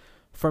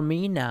for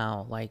me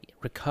now, like,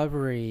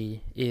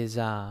 recovery is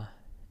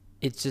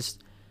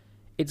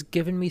it's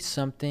given me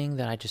something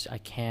that I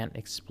can't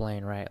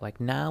explain, right?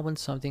 Like, now when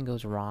something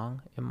goes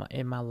wrong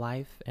in my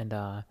life,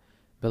 and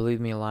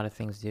believe me, a lot of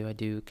things do. I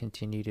do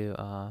continue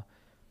to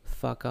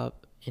fuck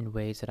up in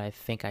ways that I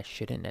think I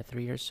shouldn't at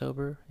 3 years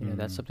sober. You know,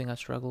 that's something I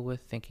struggle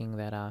with, thinking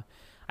that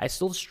I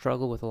still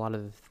struggle with a lot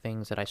of the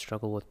things that I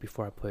struggled with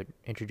before I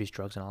introduced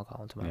drugs and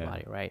alcohol into my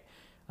body, right?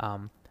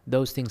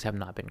 Those things have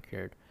not been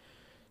cured.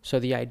 So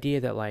the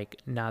idea that,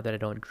 like, now that I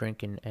don't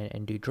drink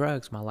and do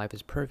drugs, my life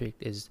is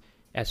perfect is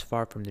as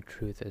far from the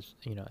truth as,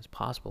 you know, as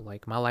possible.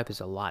 Like, my life is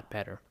a lot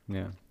better.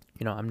 Yeah.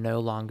 You know, I'm no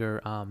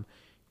longer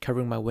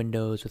covering my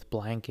windows with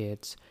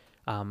blankets,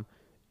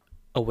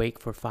 awake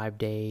for 5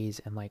 days,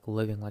 and like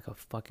living like a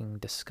fucking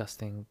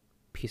disgusting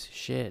piece of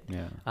shit.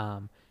 Yeah.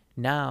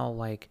 Now,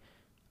 like,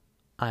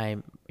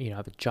 I'm, you know, I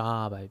have a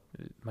job,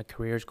 my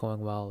career's going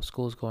well,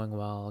 school's going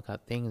well, I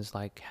got things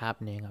like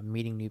happening, I'm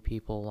meeting new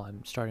people,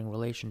 I'm starting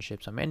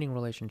relationships, I'm ending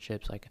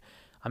relationships, like,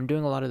 I'm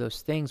doing a lot of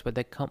those things, but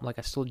like,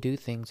 I still do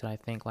things that I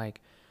think,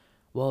 like,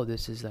 whoa,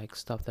 this is like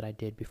stuff that I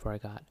did before I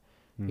got,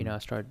 you know, I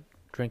started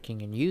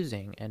drinking and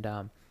using, and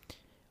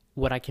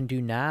what I can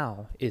do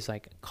now is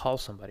like call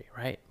somebody,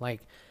 right?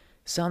 Like,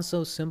 sounds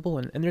so simple,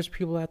 and there's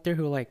people out there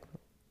who are like,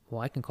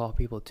 well, I can call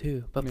people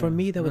too. But for Yeah.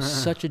 me, that was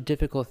such a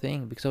difficult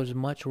thing because I was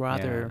much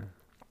rather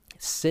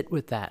sit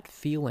with that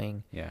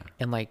feeling Yeah.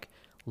 and like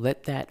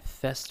let that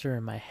fester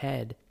in my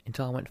head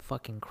until I went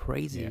fucking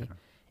crazy. Yeah.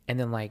 And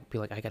then like be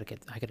like, I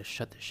gotta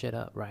shut this shit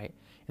up, right?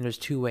 And there's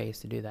two ways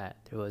to do that.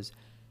 There was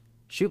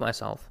shoot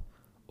myself,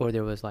 or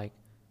there was like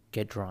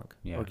get drunk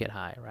Yeah. or get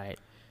high, right?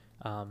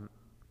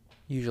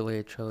 Usually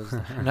I chose,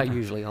 not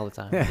usually, all the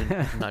time. I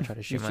did not try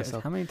to shoot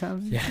myself. How many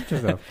times did you shoot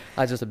yourself?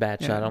 I was just a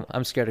bad shot. Yeah.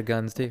 I'm scared of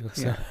guns too.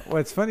 So. Yeah. Well,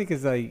 it's funny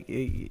because like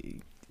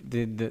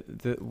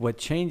the what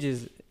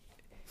changes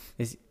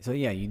is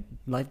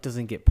life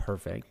doesn't get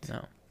perfect.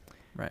 No,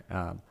 right?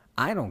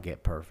 I don't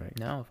get perfect.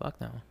 No, fuck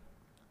no.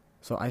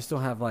 So I still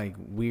have like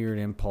weird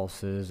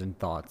impulses and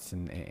thoughts,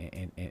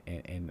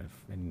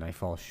 and I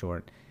fall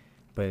short.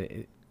 But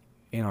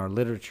in our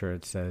literature,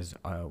 it says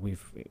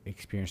we've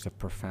experienced a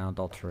profound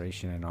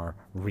alteration in our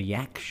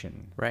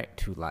reaction Right.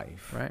 to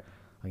life. Right.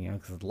 You know,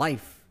 because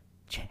life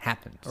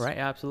happens. Right.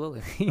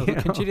 Absolutely. You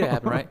It'll continue to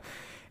happen. know?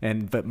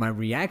 Right. But my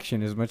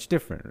reaction is much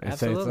different. So it's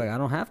Absolutely. like I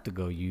don't have to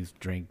go use,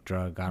 drink,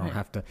 drug. I don't Right.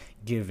 have to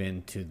give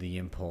in to the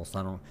impulse.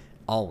 I don't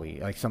always,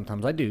 like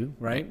sometimes I do,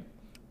 right?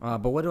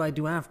 But what do I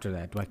do after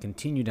that? Do I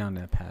continue down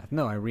that path?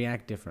 No, I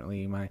react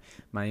differently. My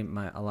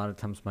a lot of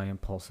times my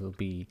impulse will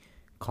be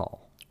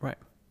call, Right.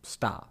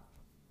 stop.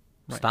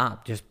 Right.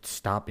 Stop. Just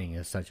stopping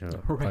is such a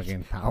Right.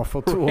 fucking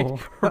powerful tool.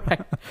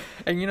 Right.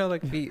 And you know,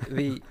 like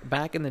the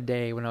back in the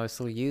day when I was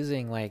still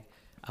using, like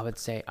I would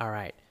say, all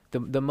right,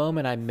 the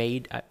moment I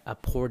made a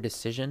poor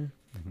decision,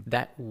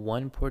 that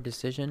one poor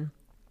decision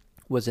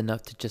was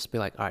enough to just be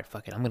like, all right,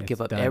 fuck it, I'm gonna It's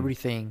give up done.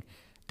 everything,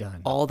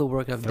 Done. all the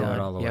work I've Throw it done.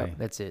 all away.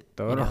 That's it.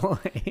 Throw you it know? all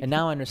away. And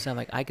now I understand,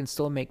 like I can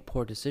still make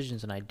poor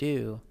decisions, and I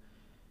do,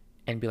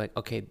 and be like,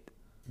 okay,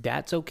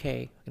 that's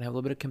okay. I can have a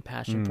little bit of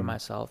compassion for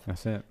myself.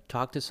 That's it.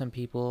 Talk to some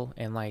people,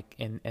 and like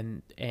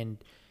and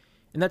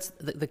that's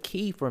the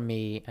key for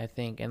me, I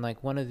think. And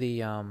like one of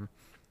the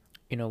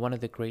one of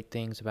the great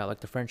things about like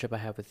the friendship I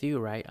have with you,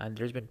 right? And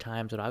there's been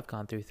times that I've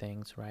gone through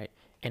things, right?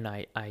 And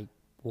I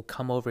will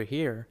come over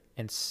here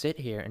and sit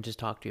here and just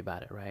talk to you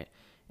about it, right?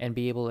 And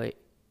be able to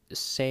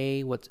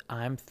say what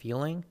I'm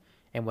feeling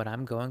and what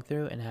I'm going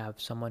through, and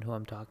have someone who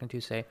I'm talking to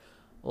say,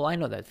 well, I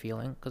know that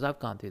feeling because I've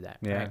gone through that,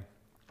 Yeah. right?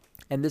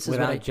 And this is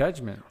Without what I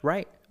judgment.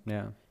 right.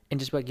 Yeah. And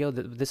just be like, yo,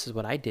 this is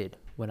what I did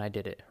when I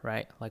did it,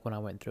 right? Like when I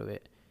went through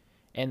it.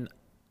 And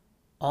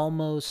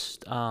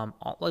almost,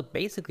 like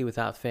basically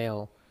without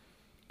fail,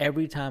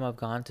 every time I've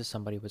gone to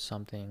somebody with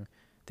something,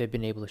 they've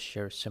been able to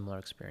share a similar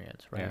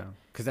experience, right? Yeah.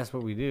 Because that's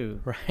what we do.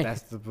 Right.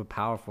 That's the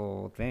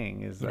powerful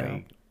thing is You know?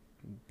 like,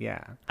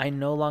 yeah. I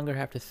no longer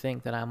have to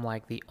think that I'm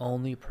like the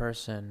only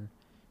person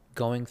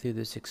going through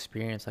this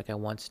experience like I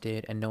once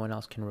did, and no one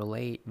else can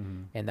relate.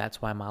 And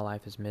that's why my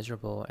life is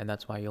miserable, and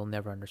that's why you'll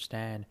never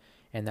understand,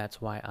 and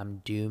that's why I'm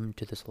doomed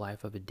to this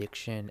life of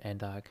addiction.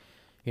 And I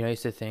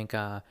used to think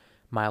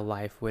my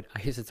life would,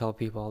 I used to tell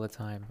people all the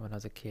time when I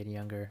was a kid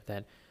younger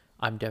that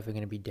I'm definitely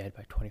going to be dead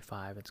by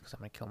 25. It's because I'm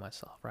going to kill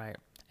myself, right?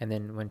 And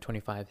then when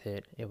 25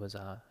 hit, it was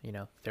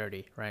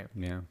 30, right?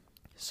 Yeah.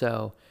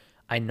 So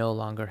I no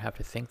longer have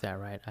to think that,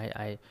 right?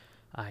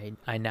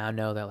 I now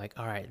know that, like,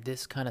 all right,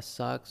 this kind of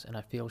sucks and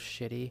I feel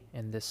shitty,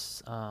 and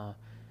this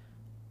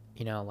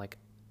like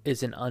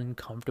is an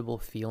uncomfortable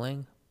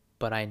feeling,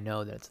 but I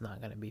know that it's not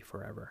going to be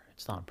forever.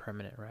 It's not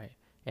permanent, right?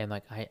 And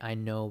like I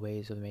know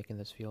ways of making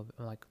this feel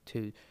like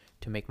to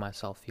make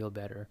myself feel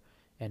better.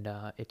 And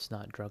it's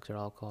not drugs or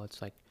alcohol.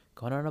 It's like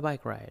going on a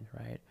bike ride,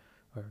 right?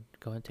 Or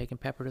going taking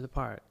Pepper to the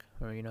park,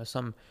 or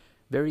some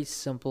very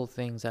simple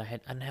things that I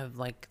didn't have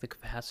like the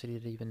capacity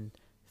to even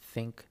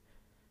think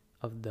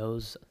of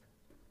those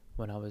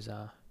when I was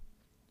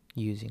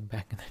using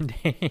back in the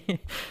day.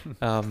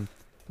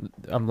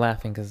 I'm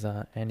laughing because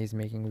Andy's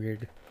making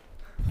weird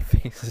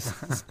faces.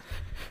 Well,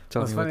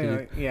 Telling it's me what funny, to do.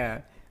 like,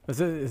 yeah.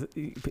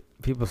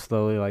 People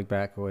slowly like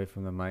back away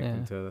from the mic Yeah.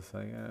 until it's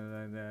like,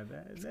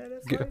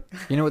 that's Good. like,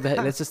 You know what?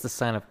 That's just a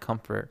sign of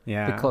comfort.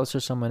 Yeah. The closer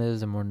someone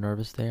is, the more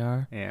nervous they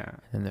are. yeah.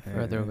 And the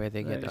further away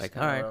they get, they're just like,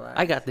 kinda all right, relax.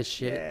 I got this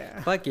shit.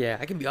 Yeah. Fuck yeah,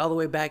 I can be all the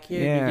way back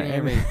here. Yeah, You can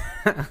hear me.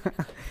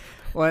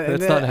 Well,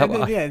 That's not how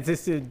I- yeah, it's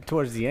just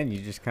towards the end,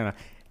 you just kind of.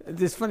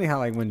 It's funny how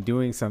like when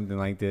doing something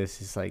like this,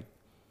 it's like,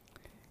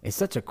 it's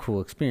such a cool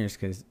experience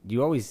because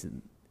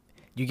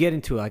you get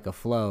into like a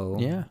flow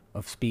Yeah.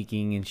 of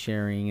speaking and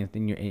sharing, and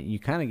then you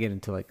kind of get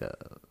into like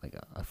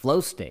a flow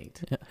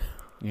state, Yeah.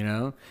 you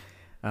know,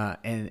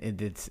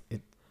 and it's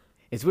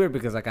weird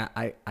because like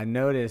I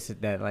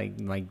noticed that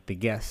like the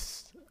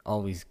guests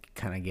always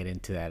kind of get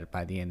into that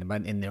by the end,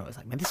 and they're always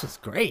like, man, this was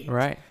great,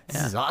 Right. This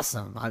Yeah. is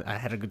awesome. I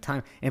had a good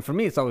time, and for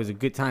me, it's always a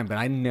good time. But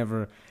I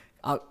never,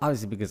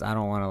 obviously, because I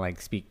don't want to like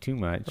speak too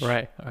much,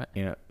 Right.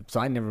 So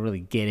I never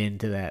really get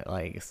into that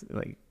like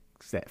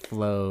that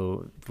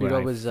flow You'd where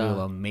always, I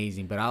feel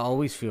amazing. But I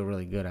always feel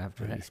really good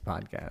after Right. these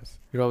podcasts.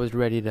 You're always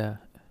ready to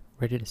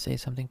say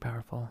something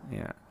powerful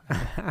Yeah.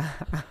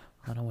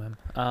 on a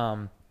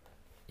whim.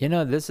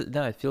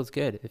 it feels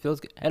good. It feels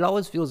good. It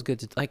always feels good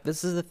to, like,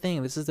 this is the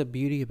thing. This is the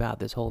beauty about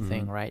this whole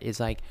thing, right? It's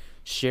like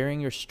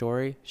sharing your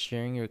story,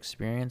 sharing your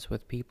experience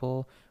with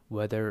people,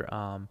 whether,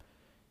 I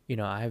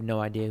have no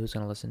idea who's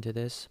going to listen to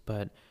this,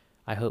 but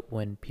I hope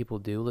when people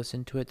do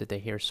listen to it that they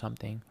hear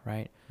something,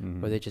 right?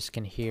 Or they just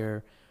can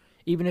hear,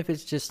 even if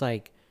it's just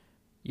like,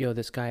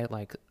 this guy,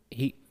 like,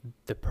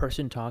 the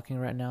person talking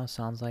right now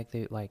sounds like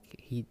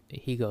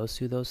he goes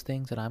through those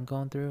things that I'm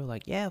going through.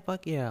 Like, yeah,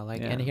 fuck yeah.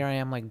 Like, and here I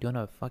am, like, doing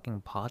a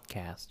fucking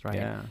podcast, right?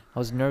 Yeah. I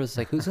was nervous,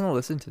 like, who's going to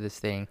listen to this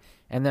thing?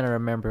 And then I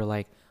remember,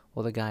 like,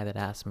 well, the guy that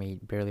asked me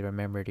barely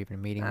remembered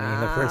even meeting me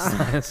the first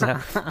time. So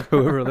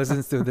whoever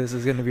listens to this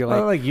is going to be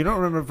like, like, you don't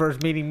remember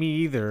first meeting me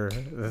either.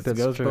 It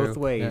goes true. both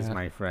ways,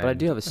 my friend. But I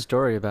do have a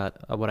story about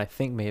what I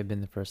think may have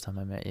been the first time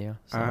I met you.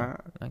 So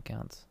that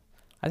counts.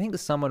 I think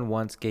someone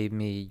once gave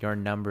me your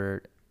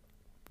number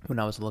when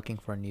I was looking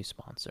for a new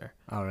sponsor.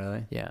 Oh,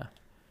 really? Yeah.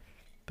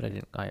 But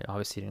I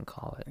obviously didn't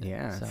call it.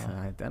 Yeah. So.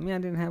 I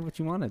didn't have what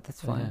you wanted.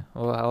 That's fine. Yeah.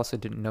 Well, I also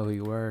didn't know who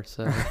you were,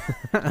 so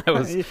that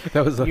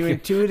was You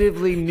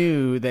intuitively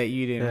knew that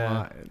you didn't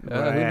want. Who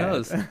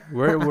knows?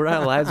 Where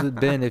our lives would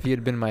have been if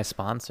you'd been my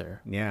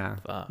sponsor. Yeah.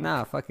 Fuck.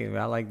 Nah, fuck it.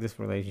 I like this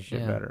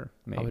relationship better.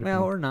 Maybe.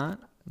 Well, or not.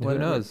 Who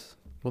knows?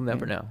 We'll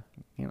never know.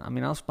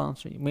 I'll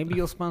sponsor you. Maybe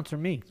you'll sponsor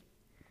me.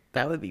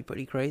 That would be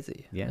pretty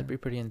crazy. Yeah. That'd be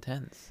pretty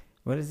intense.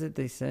 What is it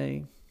they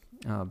say?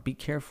 Be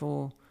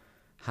careful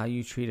how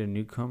you treat a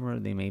newcomer.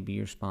 They may be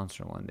your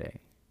sponsor one day.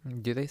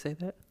 Do they say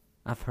that?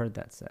 I've heard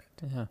that said.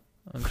 Yeah,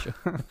 I'm sure.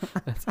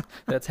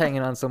 that's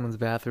hanging on someone's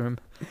bathroom.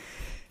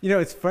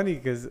 It's funny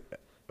because,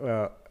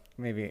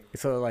 maybe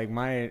so. Like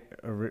my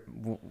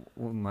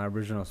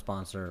original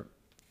sponsor,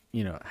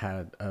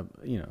 had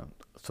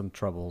some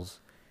troubles,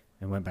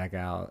 and went back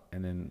out,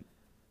 and then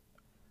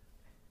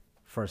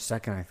for a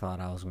second I thought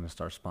I was going to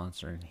start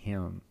sponsoring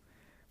him,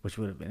 which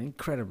would have been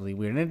incredibly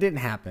weird, and it didn't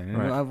happen. And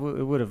Right.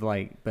 it would have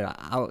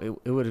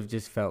it would have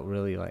just felt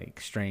really like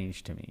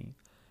strange to me.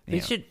 They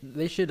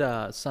should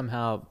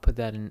somehow put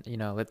that in.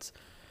 Let's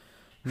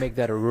make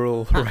that a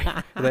rule,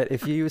 right? That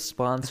if you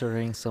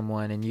sponsoring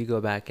someone and you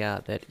go back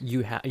out, that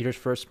your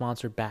first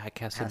sponsor back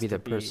has to be the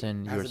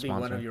person you're sponsoring.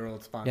 One of your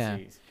old sponsees. Yeah.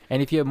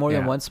 And if you have more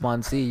than Yeah. one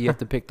sponsee, you have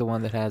to pick the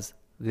one that has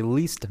the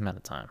least amount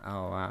of time.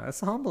 Oh wow, that's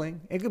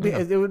humbling. It could be.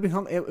 It would be.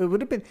 It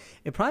would have been.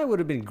 It probably would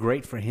have been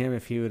great for him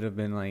if he would have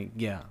been like,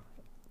 yeah,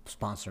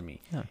 sponsor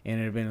me, and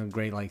it'd have been a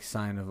great like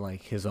sign of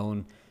like his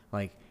own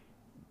like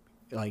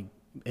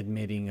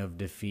admitting of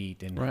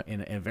defeat and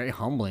very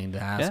humbling to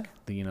ask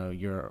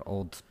your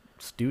old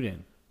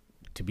student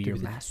to be your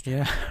master.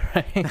 Yeah,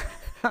 right.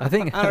 I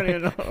think I don't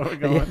even know where we're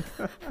going.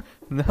 Yeah.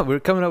 No, we're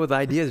coming up with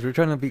ideas. We're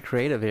trying to be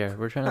creative here.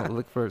 We're trying to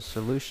look for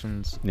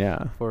solutions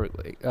Yeah. for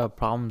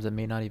problems that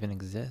may not even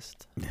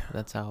exist. Yeah.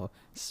 That's how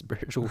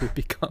spiritual we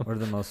become. We're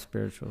the most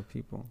spiritual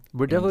people.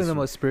 We're definitely the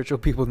most spiritual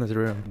people in this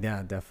room.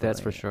 Yeah, definitely. That's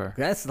for sure.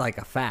 That's like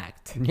a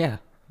fact. Yeah,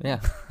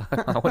 yeah.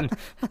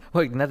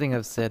 Nothing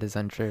I've said is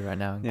untrue right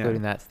now,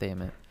 including that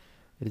statement.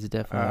 It is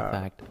definitely a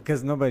fact.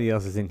 Because nobody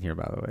else is in here,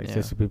 by the way. It's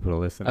just the people who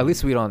listen. At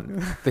least we don't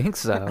think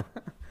so.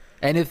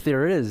 And if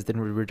there is, then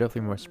we're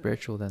definitely more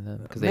spiritual than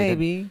them.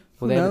 Maybe.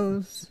 Who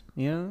knows?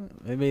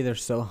 Maybe they're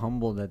so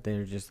humble that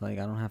they're just like,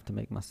 I don't have to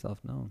make myself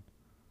known.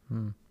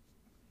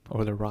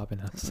 Or they're robbing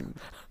us.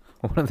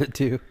 One of the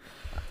two.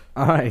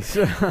 All right.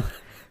 So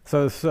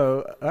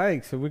all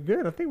right. So we're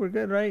good. I think we're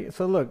good, right?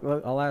 So look,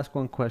 I'll ask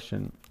one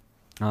question,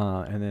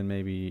 and then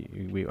maybe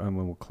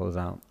we'll close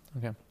out.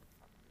 Okay.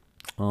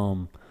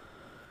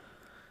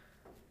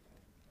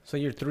 So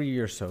you're 3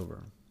 years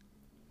sober.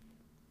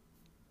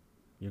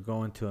 You're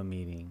going to a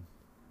meeting,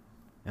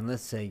 and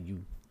let's say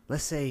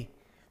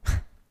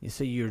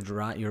you're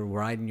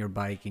riding your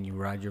bike and you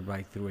ride your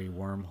bike through a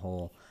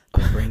wormhole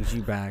that brings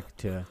you back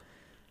to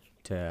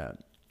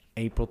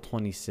April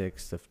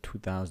 26th of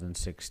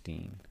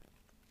 2016,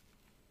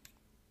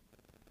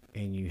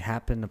 and you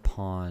happen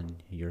upon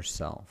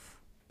yourself,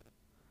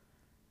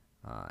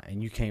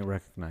 and you can't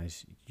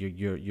recognize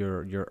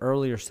your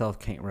earlier self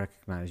can't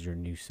recognize your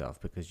new self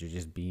because you're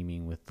just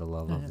beaming with the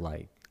love of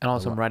light. And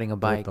also, I'm riding a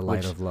bike, with the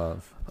light of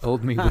love.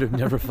 Old me would have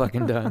never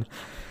fucking done.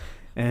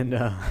 And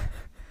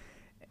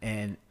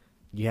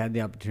you had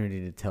the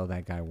opportunity to tell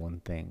that guy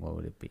one thing. What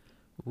would it be?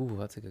 Ooh,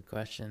 that's a good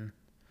question.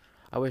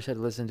 I wish I'd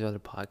listened to other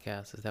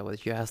podcasts. Is that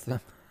what you asked them?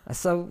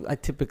 So I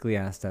typically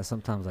ask that.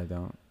 Sometimes I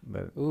don't.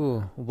 But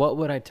what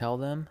would I tell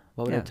them?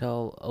 What would I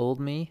tell old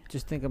me?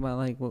 Just think about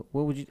like what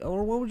would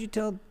you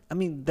tell? I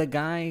mean, the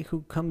guy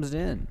who comes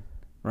in,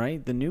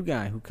 right? The new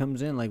guy who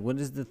comes in. Like, what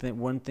is the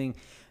one thing?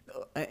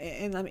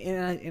 And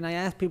I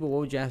ask people, what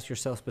would you ask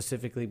yourself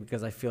specifically?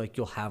 Because I feel like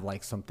you'll have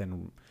like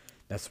something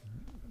that's,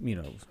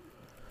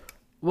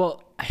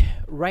 Well,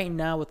 right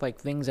now with like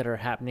things that are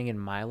happening in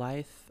my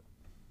life,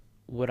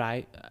 what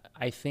I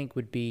think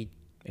would be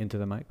into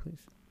the mic,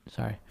 please.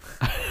 Sorry.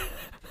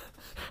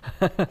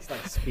 It's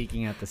like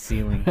speaking at the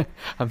ceiling.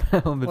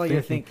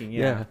 You're thinking,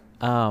 yeah.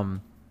 I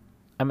mean,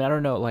 I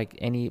don't know like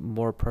any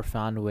more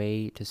profound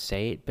way to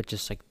say it, but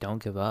just like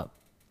don't give up,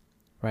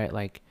 right?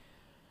 Like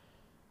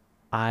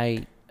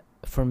I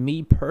for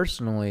me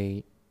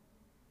personally,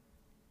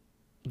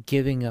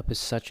 giving up is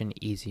such an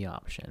easy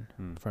option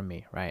for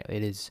me, right?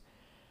 It is.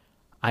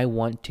 I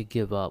want to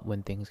give up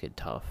when things get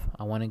tough.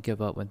 I want to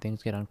give up when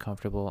things get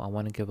uncomfortable. I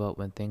want to give up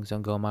when things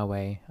don't go my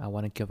way. I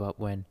want to give up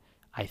when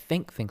I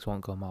think things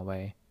won't go my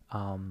way.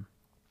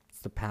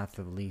 It's the path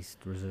of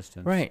least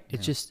resistance. Right. Yeah.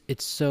 It's just,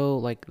 it's so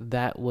like,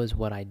 that was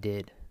what I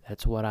did.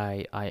 That's what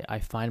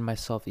I find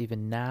myself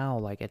even now,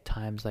 like at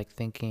times, like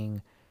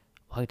thinking,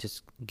 well, I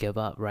just give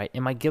up, right?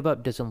 And my give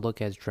up doesn't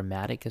look as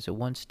dramatic as it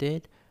once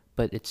did,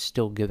 but it's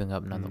still giving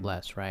up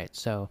nonetheless, right?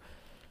 So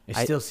it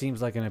still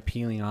seems like an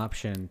appealing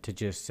option to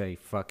just say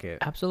fuck it.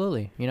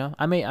 absolutely, you know.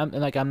 I mean,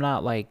 I'm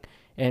not like,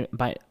 and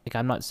by like,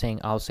 I'm not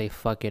saying I'll say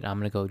fuck it, I'm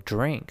gonna go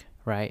drink,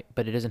 right?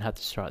 But it doesn't have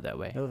to start that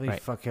way, It'll be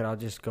right? fuck it. I'll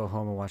just go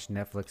home and watch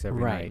Netflix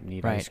every Right, night and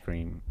eat right. ice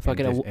cream. Fuck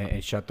and it, just-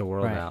 and shut the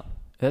world right. out.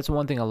 That's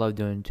one thing I love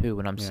doing too.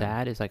 When I'm Yeah.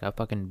 sad, is like I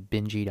fucking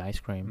binge eat ice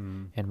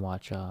cream and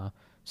watch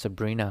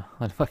Sabrina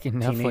on fucking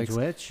Teenage Netflix.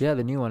 Witch. Yeah,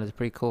 the new one is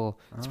pretty cool.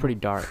 It's pretty Oh.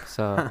 dark.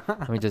 So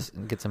let me just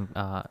get some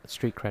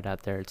street cred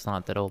out there. It's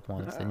not that old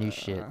one. It's the new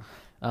shit.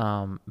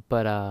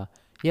 But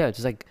yeah, it's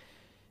just like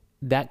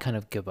that kind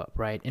of give up,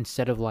 right?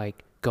 Instead of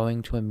like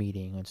going to a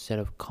meeting, instead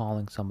of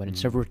calling somebody,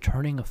 instead of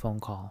returning a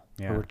phone call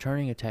Yeah. or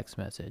returning a text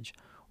message,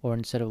 or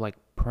instead of like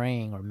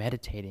praying or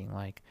meditating,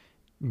 like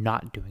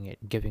not doing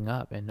it, giving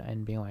up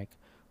and being like,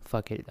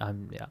 fuck it,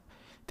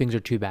 things are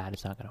too bad,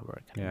 it's not gonna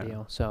work kind of Yeah.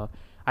 deal. So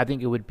I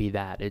think it would be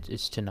that.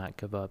 It's to not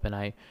give up.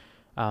 And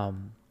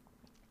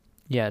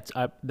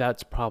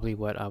that's probably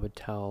what I would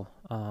tell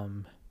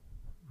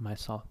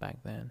myself back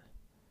then.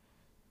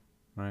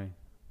 Right.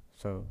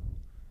 So,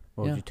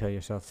 what Yeah. would you tell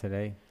yourself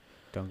today?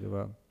 Don't give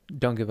up.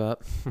 Don't give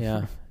up.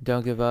 Yeah.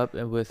 Don't give up.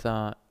 And with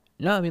no,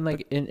 I mean,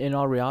 like in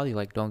all reality,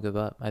 like don't give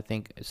up. I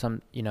think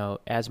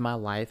as my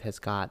life has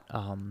got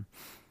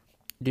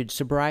dude,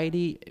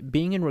 sobriety,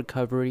 being in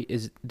recovery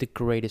is the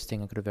greatest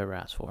thing I could have ever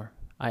asked for.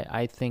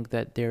 I think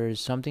that there is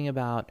something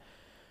about,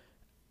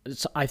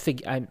 so I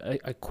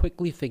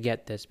quickly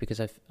forget this because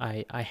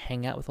I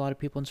hang out with a lot of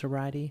people in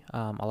sobriety.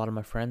 A lot of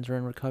my friends are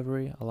in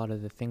recovery. A lot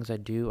of the things I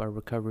do are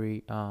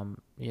recovery,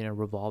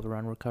 revolve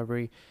around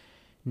recovery.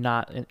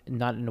 Not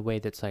in a way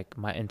that's like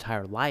my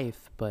entire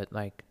life, but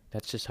like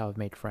that's just how I've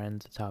made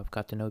friends. That's how I've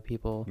got to know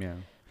people. Yeah.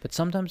 But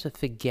sometimes I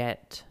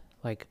forget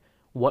like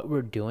what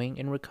we're doing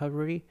in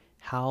recovery,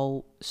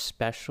 how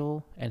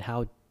special and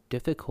how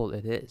difficult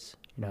it is.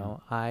 You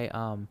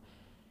know,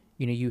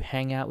 you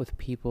hang out with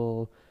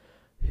people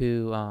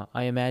who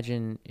I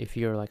imagine if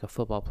you're like a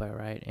football player,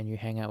 right, and you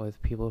hang out with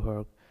people who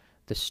are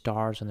the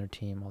stars on their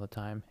team all the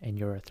time, and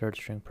you're a third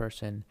string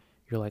person,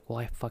 you're like, well,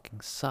 I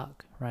fucking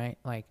suck, right?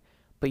 Like,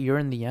 but you're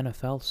in the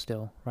NFL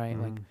still, right?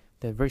 Like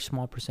the very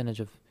small percentage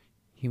of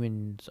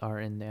humans are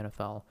in the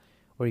NFL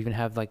or even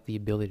have like the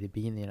ability to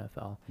be in the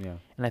NFL. Yeah.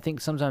 And I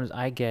think sometimes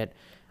I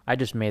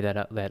just made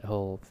that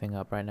whole thing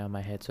up right now in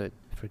my head, so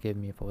forgive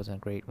me if it wasn't a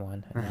great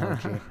one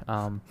analogy.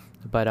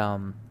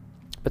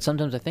 But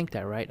sometimes I think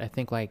that, right? I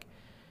think like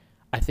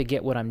I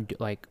forget what I'm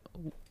like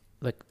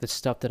the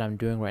stuff that I'm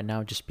doing right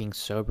now, just being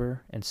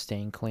sober and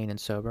staying clean and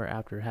sober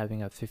after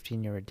having a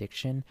 15-year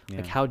addiction,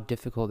 like how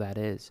difficult that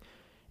is.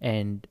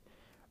 And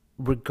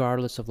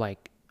regardless of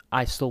like,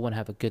 I still want to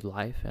have a good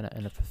life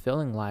and a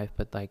fulfilling life,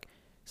 but like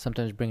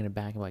sometimes bringing it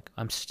back, like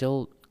I'm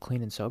still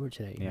clean and sober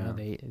today. You know,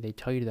 they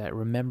tell you that,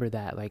 remember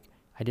that, like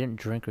I didn't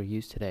drink or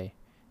use today.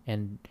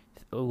 And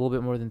a little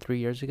bit more than 3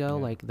 years ago,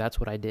 like that's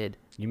what I did.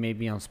 You may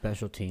be on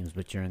special teams,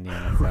 but you're in the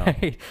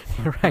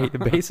NFL.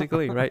 Right.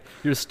 Basically, right.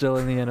 You're still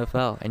in the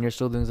NFL and you're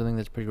still doing something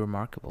that's pretty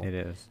remarkable. It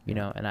is. You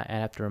know, and I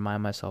have to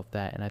remind myself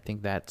that. And I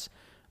think that's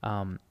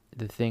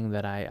the thing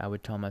that I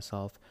would tell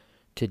myself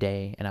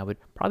today. And I would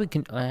probably,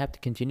 I have to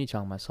continue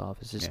telling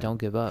myself is just don't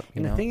give up.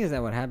 And the thing is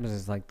that what happens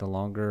is like the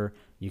longer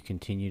you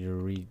continue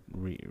to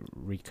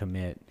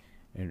recommit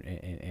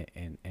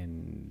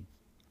and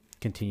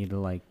continue to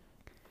like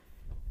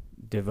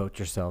devote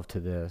yourself to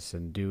this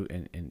and do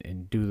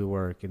the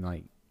work, and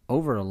like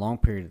over a long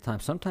period of time,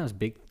 sometimes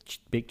big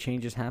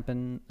changes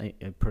happen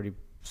pretty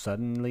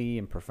suddenly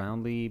and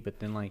profoundly, but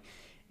then like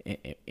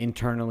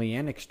internally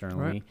and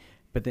externally. Right.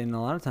 But then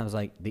a lot of times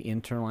like the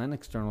internal and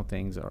external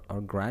things are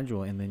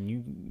gradual, and then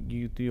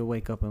you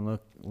wake up and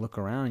look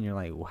around and you're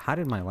like, well, how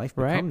did my life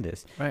become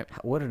this? Right.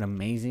 What an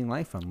amazing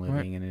life I'm living.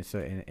 Right. And it's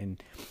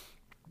and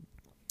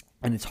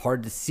it's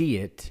hard to see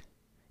it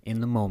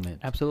in the moment.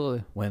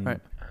 Absolutely. When right.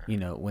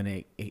 When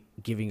it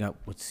giving up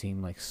would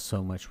seem like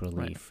so much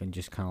relief, and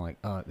just kind of like,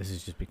 oh, this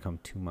has just become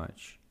too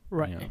much.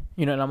 Right.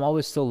 And I'm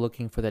always still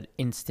looking for that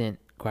instant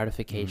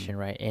gratification,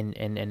 right? And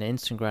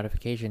instant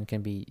gratification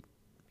can be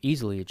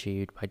easily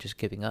achieved by just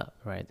giving up,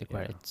 right?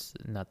 It's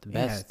not the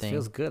best thing. It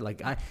feels good.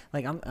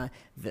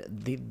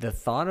 The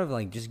thought of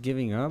like just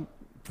giving up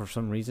for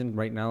some reason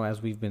right now,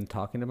 as we've been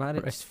talking about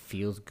it, just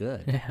feels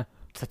good. Yeah.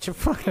 such a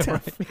fucked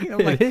up feeling. I'm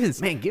It like,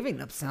 is. man,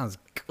 giving up sounds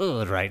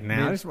good right now.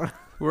 Man, I just wanna-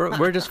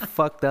 We're just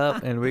fucked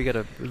up, and we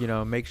gotta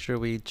make sure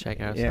we check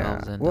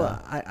ourselves. And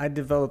well, I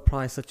developed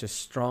probably such a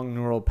strong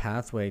neural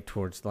pathway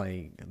towards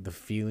like the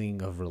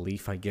feeling of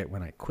relief I get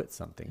when I quit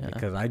something Yeah.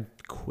 because I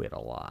quit a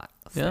lot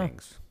of Yeah.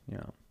 things.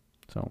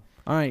 So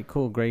all right,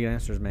 cool, great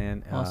answers,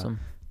 man. awesome,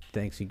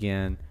 Thanks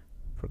again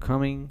for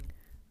coming.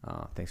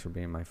 Thanks for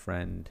being my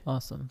friend.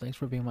 awesome. Thanks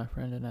for being my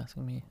friend and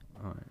asking me.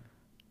 All right.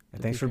 And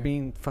To thanks be for here.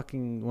 being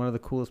fucking one of the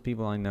coolest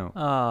people I know.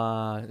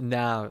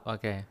 Now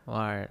okay, all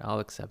right, I'll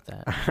accept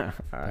that.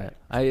 All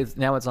right.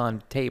 Now it's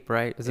on tape,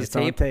 right? Is this It's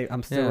on tape? tape.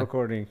 I'm still Yeah.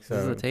 recording. So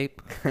This is a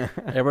tape.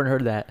 Everyone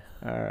heard that.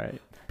 all right.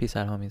 Peace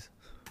out, homies.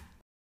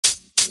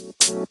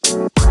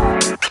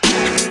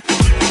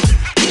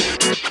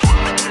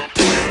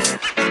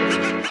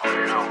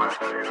 You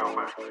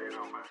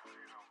know, man.